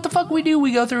 Like, what the fuck we do?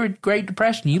 We go through a Great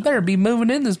Depression. You better be moving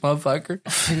in this motherfucker.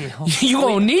 You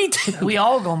gonna need to. We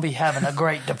all gonna be having a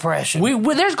Great Depression.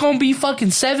 There's gonna be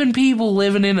fucking 7 people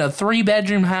living in a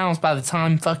 3-bedroom house by the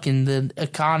time fucking the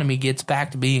economy gets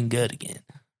back to being good again.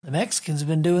 The Mexicans have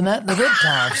been doing that in the good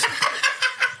times.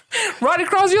 Right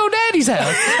across your daddy's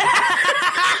house.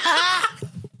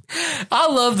 I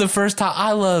love the first time.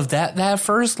 I love that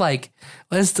first, like,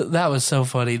 that was so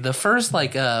funny. The first,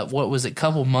 like, what was it,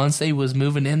 couple months they was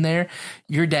moving in there,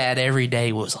 your dad every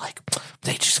day was like,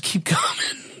 they just keep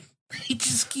coming. They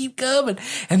just keep coming.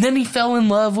 And then he fell in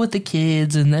love with the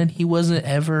kids, and then he wasn't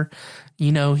ever,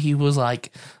 he was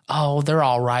like, oh, they're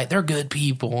all right. They're good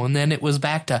people. And then it was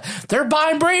back to, they're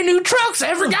buying brand new trucks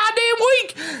every goddamn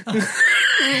week.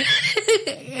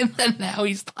 And then now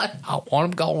he's like, I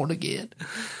want them going again.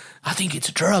 I think it's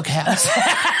a drug house.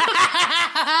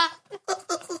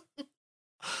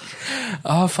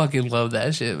 I fucking love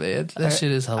that shit, man. That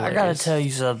shit is hilarious. I gotta tell you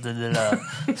something that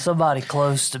somebody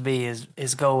close to me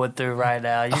is going through right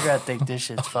now. You're gonna think this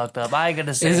shit's fucked up. I ain't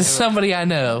gonna say. Is it somebody I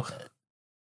know?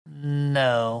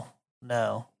 No.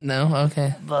 No?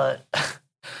 Okay. But,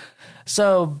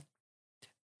 so,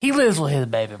 he lives with his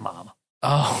baby mama.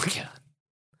 Oh, God.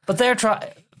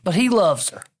 But he loves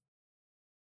her.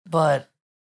 But,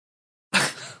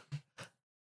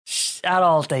 I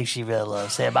don't think she really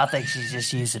loves him. I think she's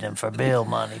just using him for bill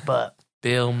money. But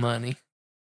bill money.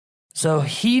 So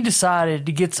he decided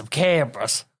to get some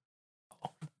cameras.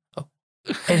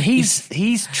 And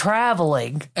he's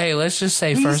traveling. Hey, let's just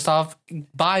say, first off,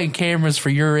 buying cameras for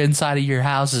your inside of your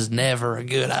house is never a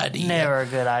good idea. Never a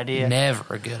good idea.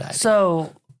 Never a good idea.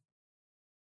 So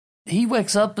he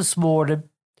wakes up this morning,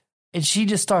 and she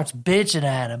just starts bitching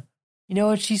at him. You know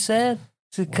what she said?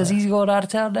 Because he's going out of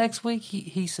town next week.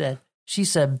 She said,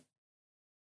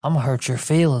 I'm going to hurt your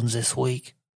feelings this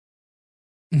week.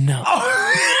 No.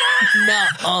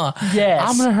 No. Yes.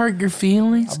 I'm going to hurt your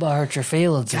feelings? I'm going to hurt your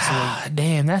feelings this week. God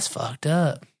damn, that's fucked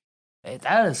up. Hey,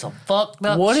 that is some fucked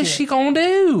up What shit. is she going to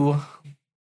do?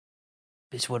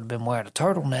 Bitch would have been wearing a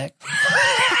turtleneck.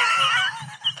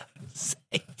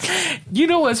 You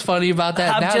know what's funny about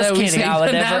that? I'm just kidding.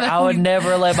 I would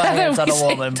never lay my hands on a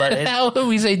woman. But now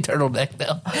we say turtleneck,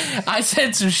 though. I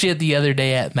said some shit the other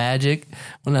day at Magic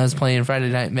when I was playing Friday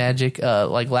Night Magic,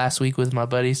 like last week with my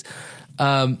buddies.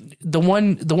 The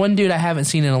one dude I haven't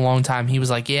seen in a long time, he was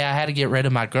like, "Yeah, I had to get rid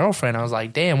of my girlfriend." I was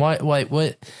like, "Damn, what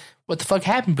the fuck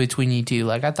happened between you two?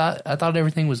 Like, I thought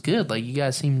everything was good. Like, you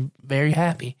guys seem very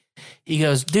happy." He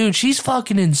goes, "Dude, she's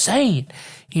fucking insane."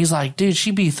 He's like, "Dude,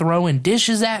 she be throwing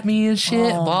dishes at me and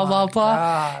shit, blah, blah, blah."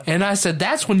 God. And I said,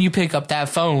 that's when you pick up that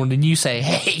phone and you say,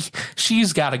 "Hey,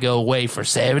 she's got to go away for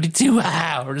 72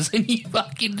 hours." And you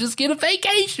fucking just get a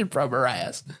vacation from her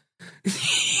ass.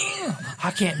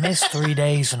 I can't miss 3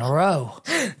 days in a row.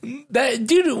 That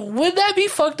dude, would that be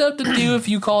fucked up to do if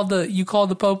you called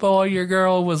the popo on your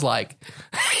girl and was like,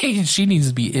 "Hey, she needs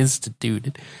to be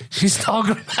instituted. She's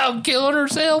talking about killing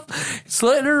herself,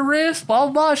 slitting her wrist, blah,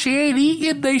 blah, blah. She ain't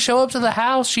eating." They show up to the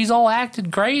house. She's all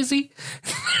acting crazy.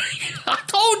 "I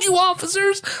told you,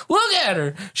 officers, look at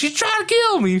her. She's trying to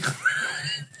kill me."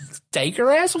 Take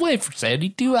her ass away for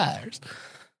 72 hours.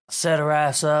 Set her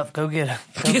ass up.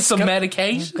 Get some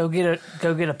medication. Go get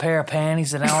a pair of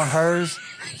panties that aren't hers.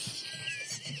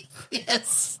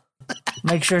 Yes.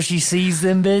 Make sure she sees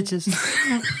them bitches.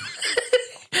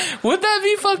 Would that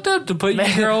be fucked up to put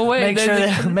your girl away?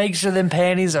 Make sure them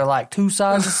panties are like 2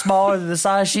 sizes smaller than the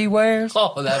size she wears.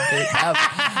 Oh,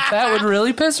 that would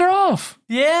really piss her off.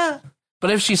 Yeah.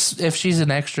 But if she's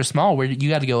an extra small, you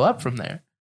got to go up from there.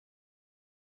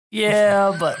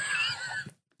 Yeah, but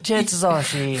chances are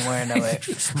she ain't wearing no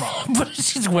extra small. But if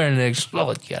she's wearing an extra small,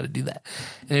 you got to do that.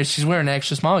 And if she's wearing an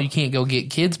extra small, you can't go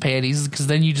get kids' panties because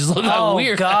then you just look like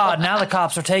weird. Oh, God. Now the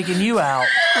cops are taking you out.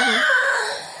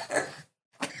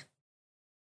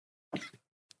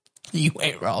 You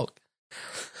ain't wrong.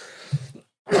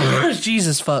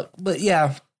 Jesus fuck. But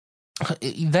yeah,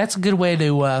 that's a good way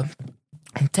to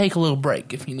take a little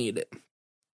break if you need it.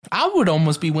 I would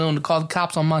almost be willing to call the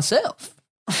cops on myself.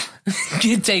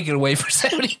 Get taken away for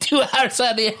 72 hours.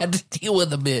 I didn't have to deal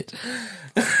with a bitch.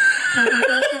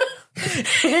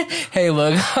 Hey,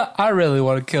 look, I really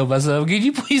want to kill myself. Can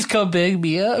you please come pick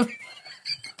me up?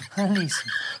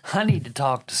 I need to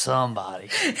talk to somebody.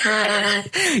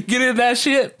 Get in that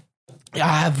shit.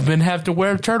 I've been having to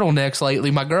wear turtlenecks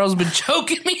lately. My girl's been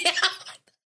choking me out.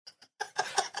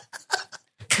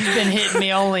 She's been hitting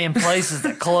me only in places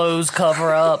that clothes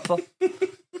cover up.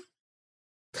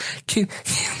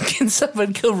 Can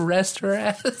someone go rest her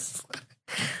ass?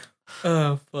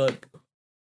 Oh, fuck.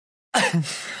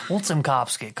 Once them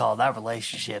cops get called, that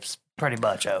relationship's pretty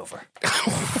much over.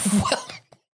 Well,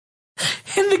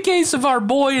 in the case of our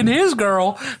boy and his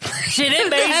girl, shit, it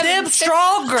made them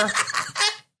stronger.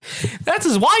 That's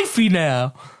his wifey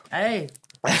now. Hey,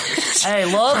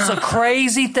 love's a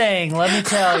crazy thing. Let me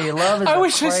tell you, love is I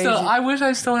wish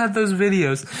I still had those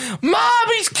videos.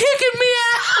 Mommy's kicking me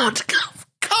out.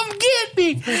 Come get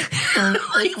me.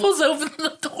 He was opening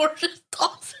the door, just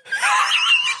tossing.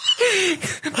 Dude,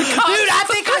 I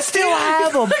think I still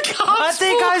have them.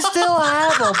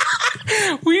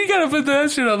 We gotta put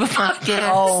that shit on the podcast.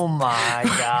 Oh my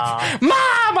God, Mom!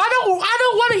 I don't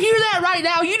want to hear that right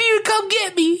now. You need to come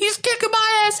get me. He's kicking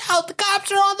my ass out. The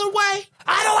cops are on their way.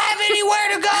 I don't have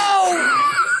anywhere to go.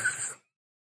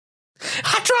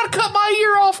 I tried to cut my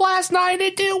ear off last night and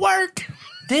it didn't work.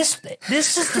 This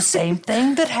is the same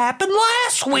thing that happened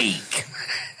last week.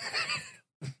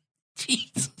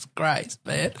 Jesus Christ,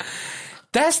 man.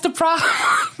 That's the problem.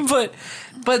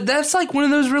 But that's like one of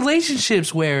those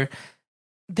relationships where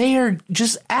they are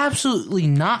just absolutely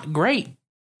not great.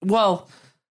 Well,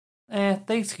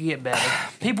 things can get better.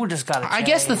 People just gotta change. I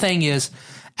guess the thing is,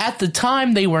 at the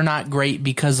time they were not great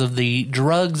because of the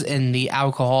drugs and the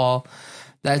alcohol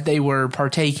that they were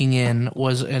partaking in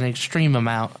was an extreme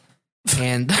amount.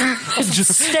 And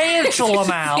Substantial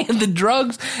amount. And the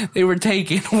drugs they were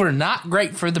taking were not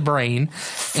great for the brain.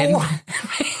 And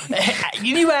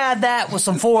You add that with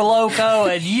some Four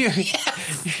Loko, and you're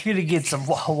gonna get some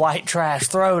white trash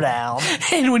throwdown.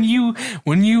 And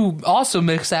when you also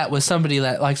mix that with somebody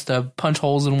that likes to punch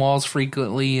holes in walls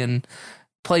frequently and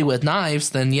play with knives,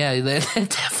 then yeah, that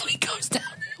definitely goes down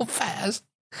real fast.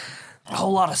 A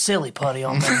whole lot of silly putty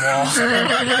on them walls.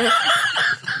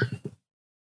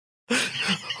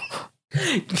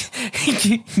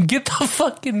 Get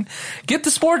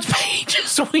the sports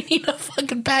pages. We need to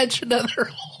fucking patch another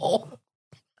hole.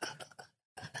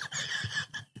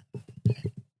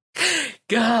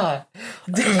 God.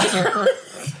 A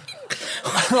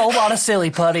whole lot of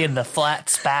silly putty in the flat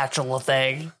spatula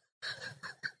thing.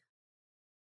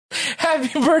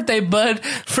 Happy birthday, bud.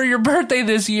 For your birthday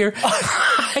this year,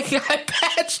 I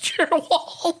patched your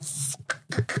walls.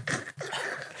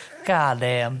 God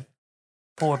damn.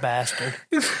 Poor bastard.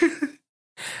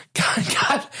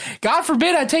 God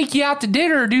forbid I take you out to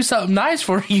dinner or do something nice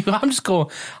for you. I'm going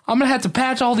to have to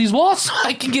patch all these walls so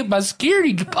I can get my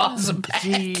security deposit back.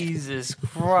 Jesus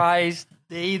Christ.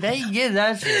 They get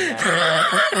that shit.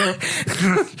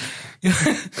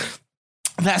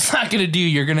 That's not going to do.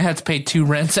 You're going to have to pay 2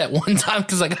 rents at one time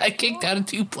because I got kicked out of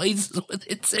 2 places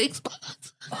within 6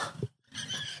 months.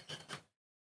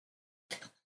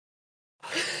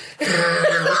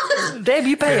 Damn,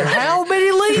 you paying how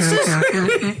many leases?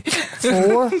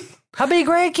 4. How many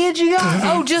grandkids you got?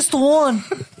 Oh, just the one.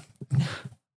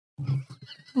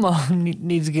 Mom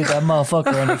needs to get that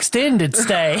motherfucker an extended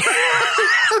stay.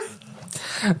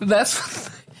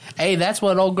 That's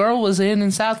what old girl was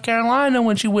in South Carolina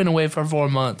when she went away for 4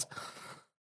 months.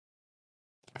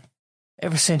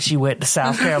 Ever since she went to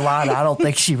South Carolina, I don't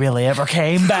think she really ever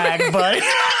came back, buddy.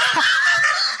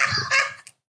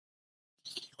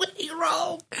 You're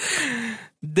wrong.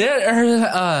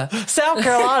 South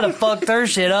Carolina fucked her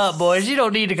shit up, boys. You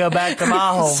don't need to go back to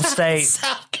my home state.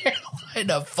 South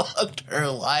Carolina fucked her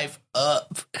life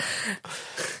up.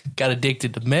 Got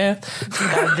addicted to meth.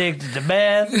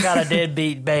 Got a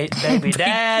deadbeat baby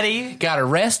daddy. Got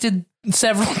arrested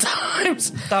several times.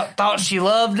 Thought she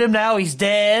loved him. Now he's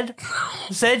dead.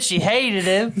 Said she hated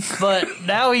him, but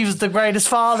now he was the greatest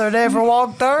father that ever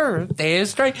walked the earth. Damn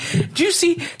straight. Did you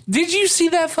see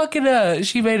that fucking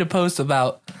she made a post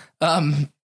about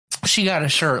she got a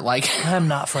shirt like I'm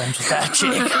not friends with that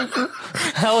chick.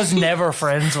 I was never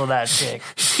friends with that chick.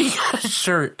 She got a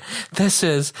shirt that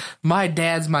says "My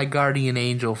dad's my guardian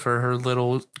angel" for her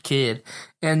little kid.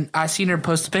 And I seen her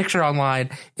post a picture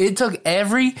online. It took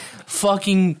every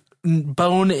fucking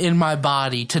bone in my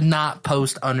body to not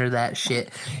post under that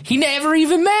shit. He never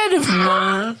even met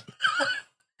him.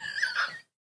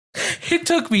 It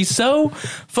took me so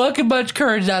fucking much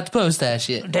courage not to post that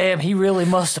shit. Damn, he really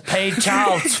must have paid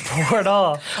child support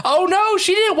off. Oh no,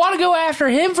 she didn't want to go after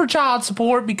him for child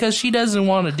support because she doesn't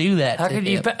want to do that. How could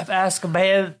you ask a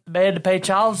man to pay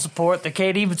child support that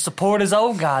can't even support his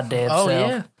own goddamn self? Oh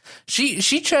yeah.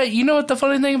 She tried. You know what the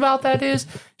funny thing about that is?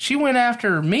 She went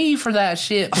after me for that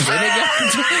shit.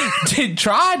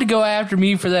 Tried to go after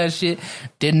me for that shit.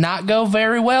 Did not go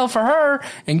very well for her.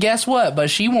 And guess what? But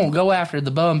she won't go after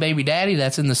the bum baby daddy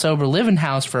that's in the sober living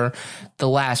house for the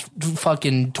last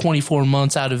fucking 24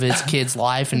 months out of his kid's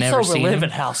life and never seen him. Sober living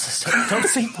houses don't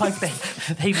seem like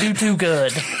they do too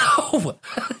good.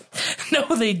 No,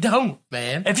 they don't,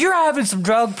 man. If you're having some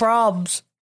drug problems,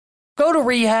 go to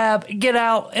rehab, get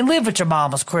out, and live at your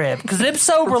mama's crib. Because them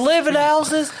sober living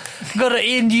houses gonna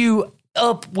end you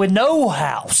up with no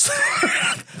house.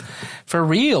 For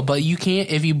real, but you can't,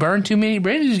 if you burn too many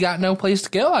bridges, you got no place to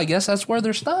go. I guess that's where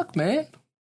they're stuck, man.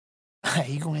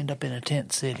 Hey, you're gonna end up in a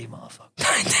tent city, motherfucker.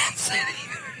 Tent city.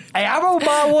 Hey, I rode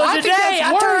by one today.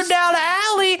 I turned down an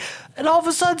alley, and all of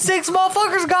a sudden 6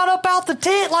 motherfuckers got up out the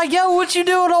tent like, yo, what you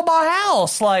doing on my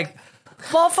house? Like,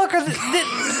 motherfucker,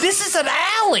 this is an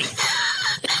alley.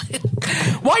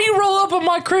 Why you roll up in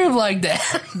my crib like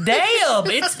that? Damn,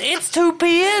 it's 2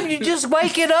 p.m. You just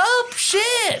waking up?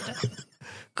 Shit.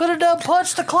 Could have done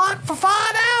punched the clock for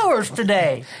 5 hours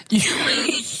today.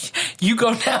 You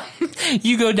go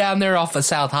down there off of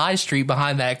South High Street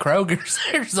behind that Kroger's.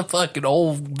 There's a fucking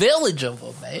old village of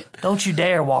them, man. Don't you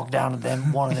dare walk down to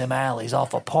one of them alleys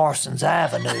off of Parsons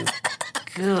Avenue.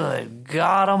 Good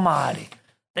God Almighty.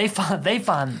 They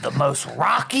find the most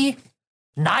rocky,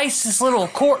 nicest little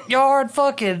courtyard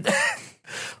fucking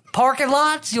parking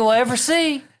lots you'll ever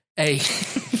see. Hey,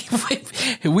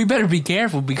 we better be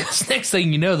careful because next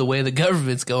thing you know, the way the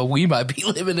government's going, we might be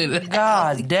living in it.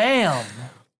 God damn.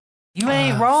 You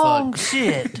ain't wrong. Fuck.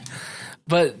 Shit.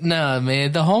 But no,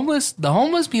 man, the homeless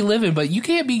be living, but you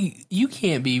can't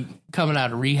be coming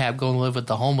out of rehab going to live with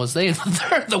the homeless. They're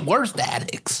the worst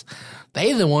addicts.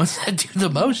 They the ones that do the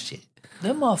most shit.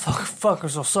 Them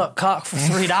motherfuckers will suck cock for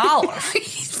 $3.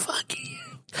 He's fucking.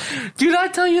 Dude, I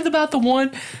tell you about the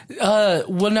one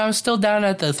when I was still down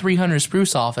at the 300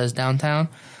 Spruce office downtown.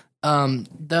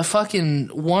 The fucking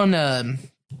one.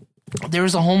 There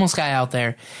was a homeless guy out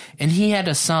there, and he had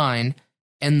a sign,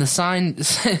 and the sign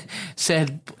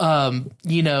said,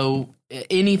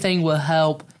 anything will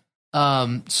help.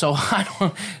 I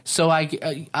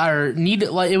needed,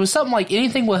 like, it was something like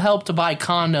anything will help to buy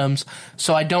condoms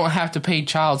so I don't have to pay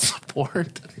child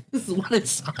support. This is what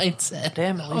his sign said.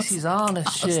 Damn, at least he's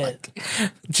honest shit. Like,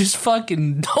 just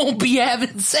fucking don't be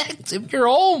having sex if you're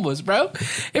homeless, bro.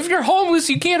 If you're homeless,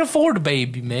 you can't afford a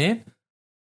baby, man.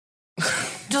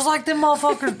 Just like them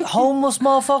motherfuckers, homeless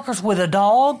motherfuckers with a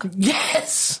dog.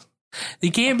 Yes.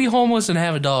 You can't be homeless and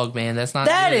have a dog, man. That's not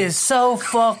That good. is so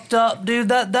fucked up, dude.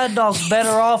 That dog's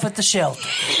better off at the shelter.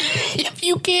 If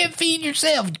you can't feed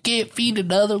yourself, you can't feed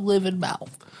another living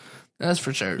mouth. That's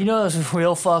for sure. You know what's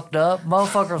real fucked up?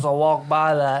 Motherfuckers will walk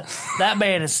by that. That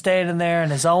man is standing there in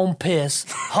his own piss,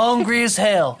 hungry as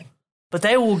hell. But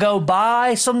they will go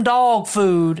buy some dog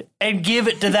food and give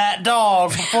it to that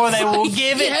dog before they will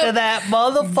give it to that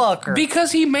motherfucker.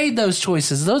 Because he made those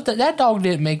choices. That dog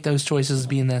didn't make those choices to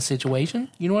be in that situation.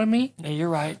 You know what I mean? Yeah, you're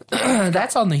right.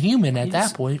 That's on the human at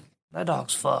that point. That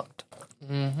dog's fucked.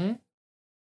 Mm-hmm.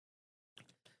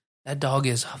 That dog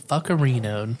is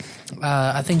fuckerinoed.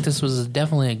 I think this was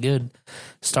definitely a good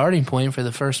starting point for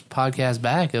the first podcast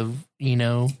back of,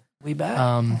 We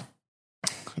back.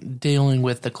 Dealing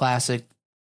with the classic,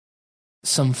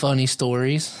 some funny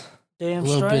stories, Damn a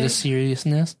little bit of straight.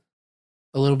 seriousness,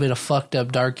 a little bit of fucked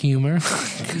up dark humor.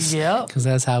 Yep. Because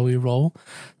that's how we roll.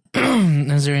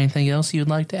 Is there anything else you'd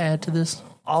like to add to this?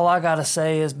 All I gotta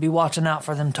say is be watching out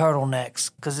for them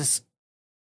turtlenecks, because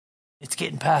it's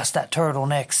getting past that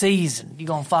turtleneck season. You're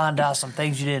gonna find out some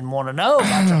things you didn't want to know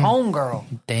about your homegirl.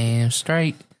 Damn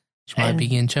straight. She might be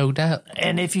getting choked out.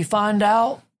 And if you find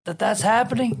out that that's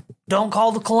happening, don't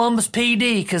call the Columbus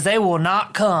PD, because they will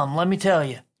not come, let me tell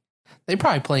you. They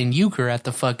probably playing euchre at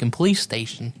the fucking police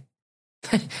station.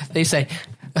 They say,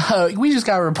 we just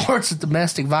got reports of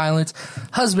domestic violence.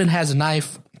 Husband has a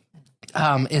knife,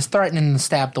 is threatening to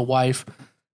stab the wife.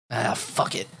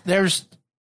 Fuck it. There's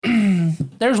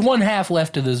one half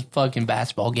left of this fucking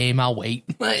basketball game. I'll wait.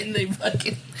 And they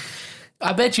fucking...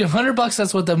 I bet you $100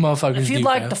 that's what them motherfuckers do. If you'd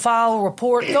like bro. to file a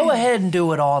report, go ahead and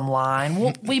do it online.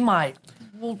 We'll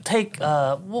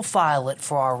file it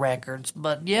for our records.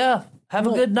 But yeah, have a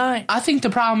good night. I think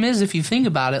the problem is, if you think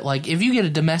about it, like, if you get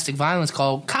a domestic violence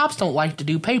call, cops don't like to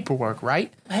do paperwork,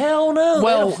 right? Hell no.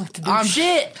 Well, they don't like to do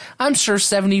shit. I'm sure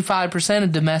 75%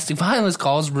 of domestic violence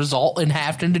calls result in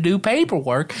having to do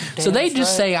paperwork. So they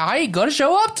just say, I ain't going to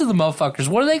show up to the motherfuckers.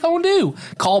 What are they going to do?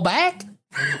 Call back?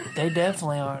 They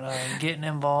definitely aren't getting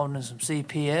involved in some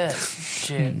CPS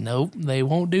shit. Nope, they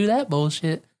won't do that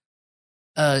bullshit.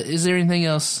 Is there anything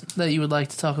else that you would like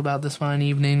to talk about this fine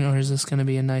evening, or is this going to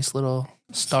be a nice little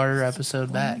starter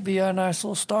episode back? Be our nice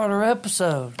little starter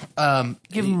episode.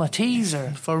 Give them a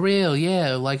teaser. For real,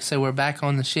 yeah. Like I said, we're back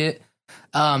on the shit.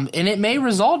 And it may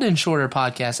result in shorter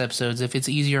podcast episodes if it's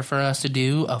easier for us to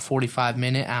do a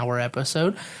 45-minute hour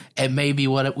episode. It may be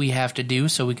what we have to do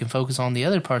so we can focus on the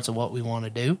other parts of what we want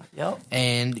to do. Yep.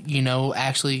 And,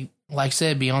 actually, like I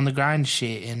said, be on the grind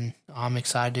shit. And I'm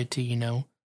excited to,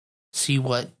 see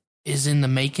what is in the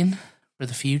making for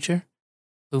the future.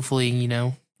 Hopefully,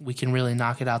 we can really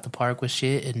knock it out the park with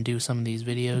shit and do some of these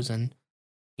videos and,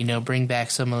 bring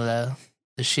back some of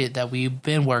the shit that we've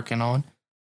been working on.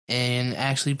 And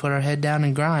actually put our head down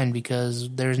and grind, because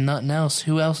there's nothing else.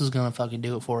 Who else is going to fucking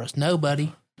do it for us?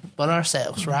 Nobody but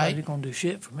ourselves, right? Nobody's going to do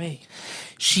shit for me.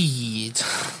 Shit.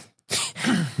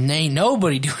 Ain't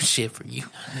nobody doing shit for you.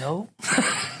 Nope.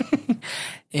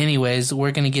 Anyways,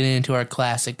 we're going to get into our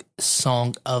classic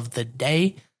song of the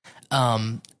day.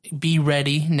 Be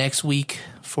ready next week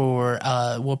for,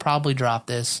 we'll probably drop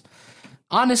this.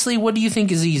 Honestly, what do you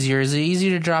think is easier? Is it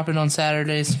easier to drop it on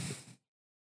Saturdays?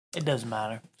 It doesn't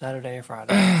matter. Saturday or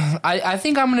Friday. I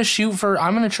think I'm going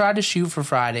to try to shoot for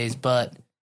Fridays, but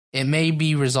it may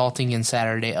be resulting in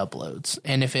Saturday uploads.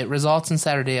 And if it results in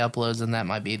Saturday uploads, then that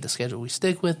might be the schedule we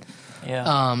stick with.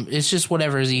 Yeah. It's just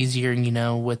whatever is easier,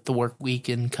 with the work week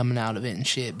and coming out of it and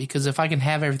shit. Because if I can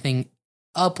have everything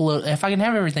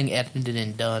edited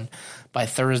and done by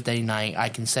Thursday night, I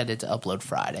can set it to upload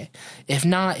Friday. If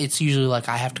not, it's usually like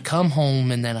I have to come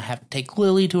home and then I have to take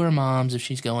Lily to her mom's if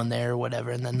she's going there or whatever,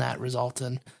 and then that results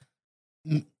in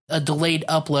a delayed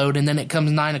upload, and then it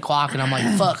comes 9 o'clock, and I'm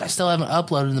like, fuck, I still haven't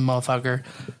uploaded the motherfucker.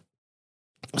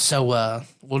 So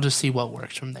we'll just see what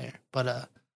works from there. But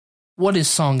what is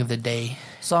song of the day?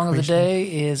 Song of the day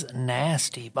is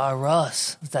Nasty by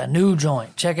Russ. It's that new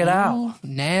joint. Check it out.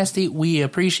 Nasty. We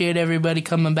appreciate everybody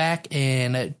coming back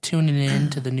and tuning in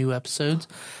to the new episodes.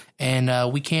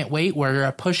 And we can't wait.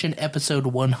 We're pushing episode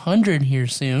 100 here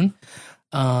soon.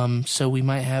 So we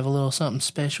might have a little something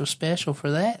special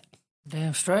for that.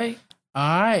 Damn straight.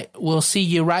 All right. We'll see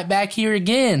you right back here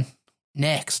again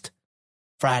next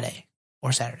Friday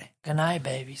or Saturday. Good night,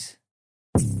 babies.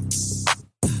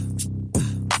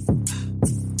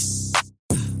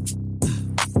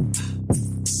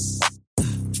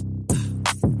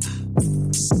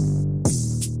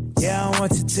 Yeah, I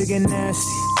want it to get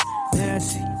nasty,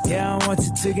 nasty. Yeah, I want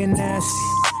it to get nasty,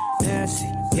 nasty.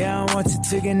 Yeah, I want it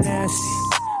to get nasty.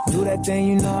 Do that thing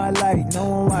you know I like. No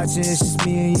one watching, it's just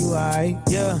me and you, alright?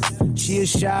 Yeah. She a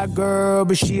shy girl,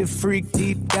 but she a freak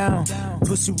deep down.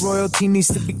 Pussy royalty needs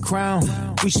to be crowned.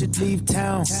 We should leave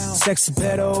town. Sex is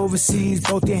better overseas.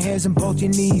 Both your hands and both your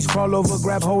knees. Crawl over,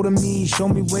 grab hold of me. Show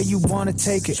me where you wanna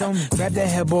take it. Grab that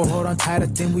headboard, hold on tight. I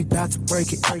think we about to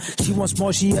break it. She wants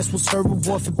more, she asks what's her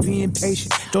reward for being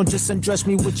patient. Don't just undress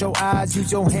me with your eyes.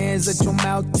 Use your hands, let your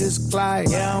mouth just glide.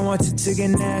 Yeah, I want it to get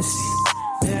nasty,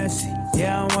 nasty.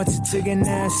 Yeah, I want it to get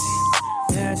nasty,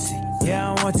 nasty.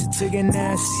 Yeah, I want it to get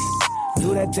nasty.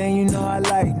 Do that thing you know I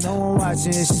like. No one watching,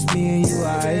 it's just me and you,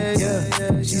 alright?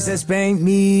 Yeah. She said spank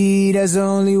me, that's the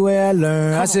only way I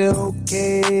learn. I said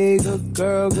okay, good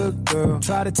girl, good girl.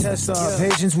 Try to test our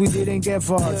patience, we didn't get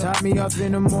far. Top me up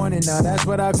in the morning, now that's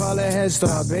what I call a head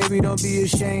start. Baby, don't be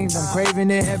ashamed, I'm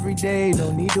craving it every day.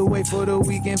 Don't need to wait for the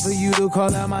weekend for you to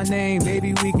call out my name.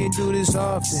 Baby, we can do this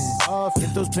often.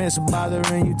 If those pants are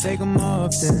bothering you, take them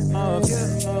off then.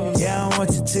 Yeah, I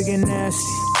want you to get nasty,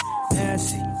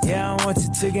 nasty. Yeah, I want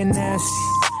it to get nasty,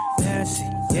 nasty.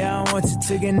 Yeah, I want it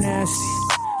to get nasty.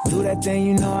 Do that thing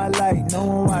you know I like. No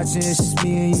one watching, it's just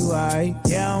me and you, alright?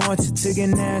 Yeah, I want it to get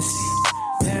nasty,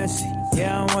 nasty.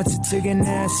 Yeah, I want it to get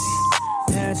nasty,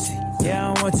 nasty.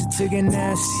 Yeah, I want it to get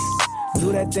nasty.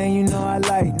 Do that thing you know I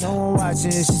like. No one watching,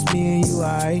 it's just me and you,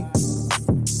 alright?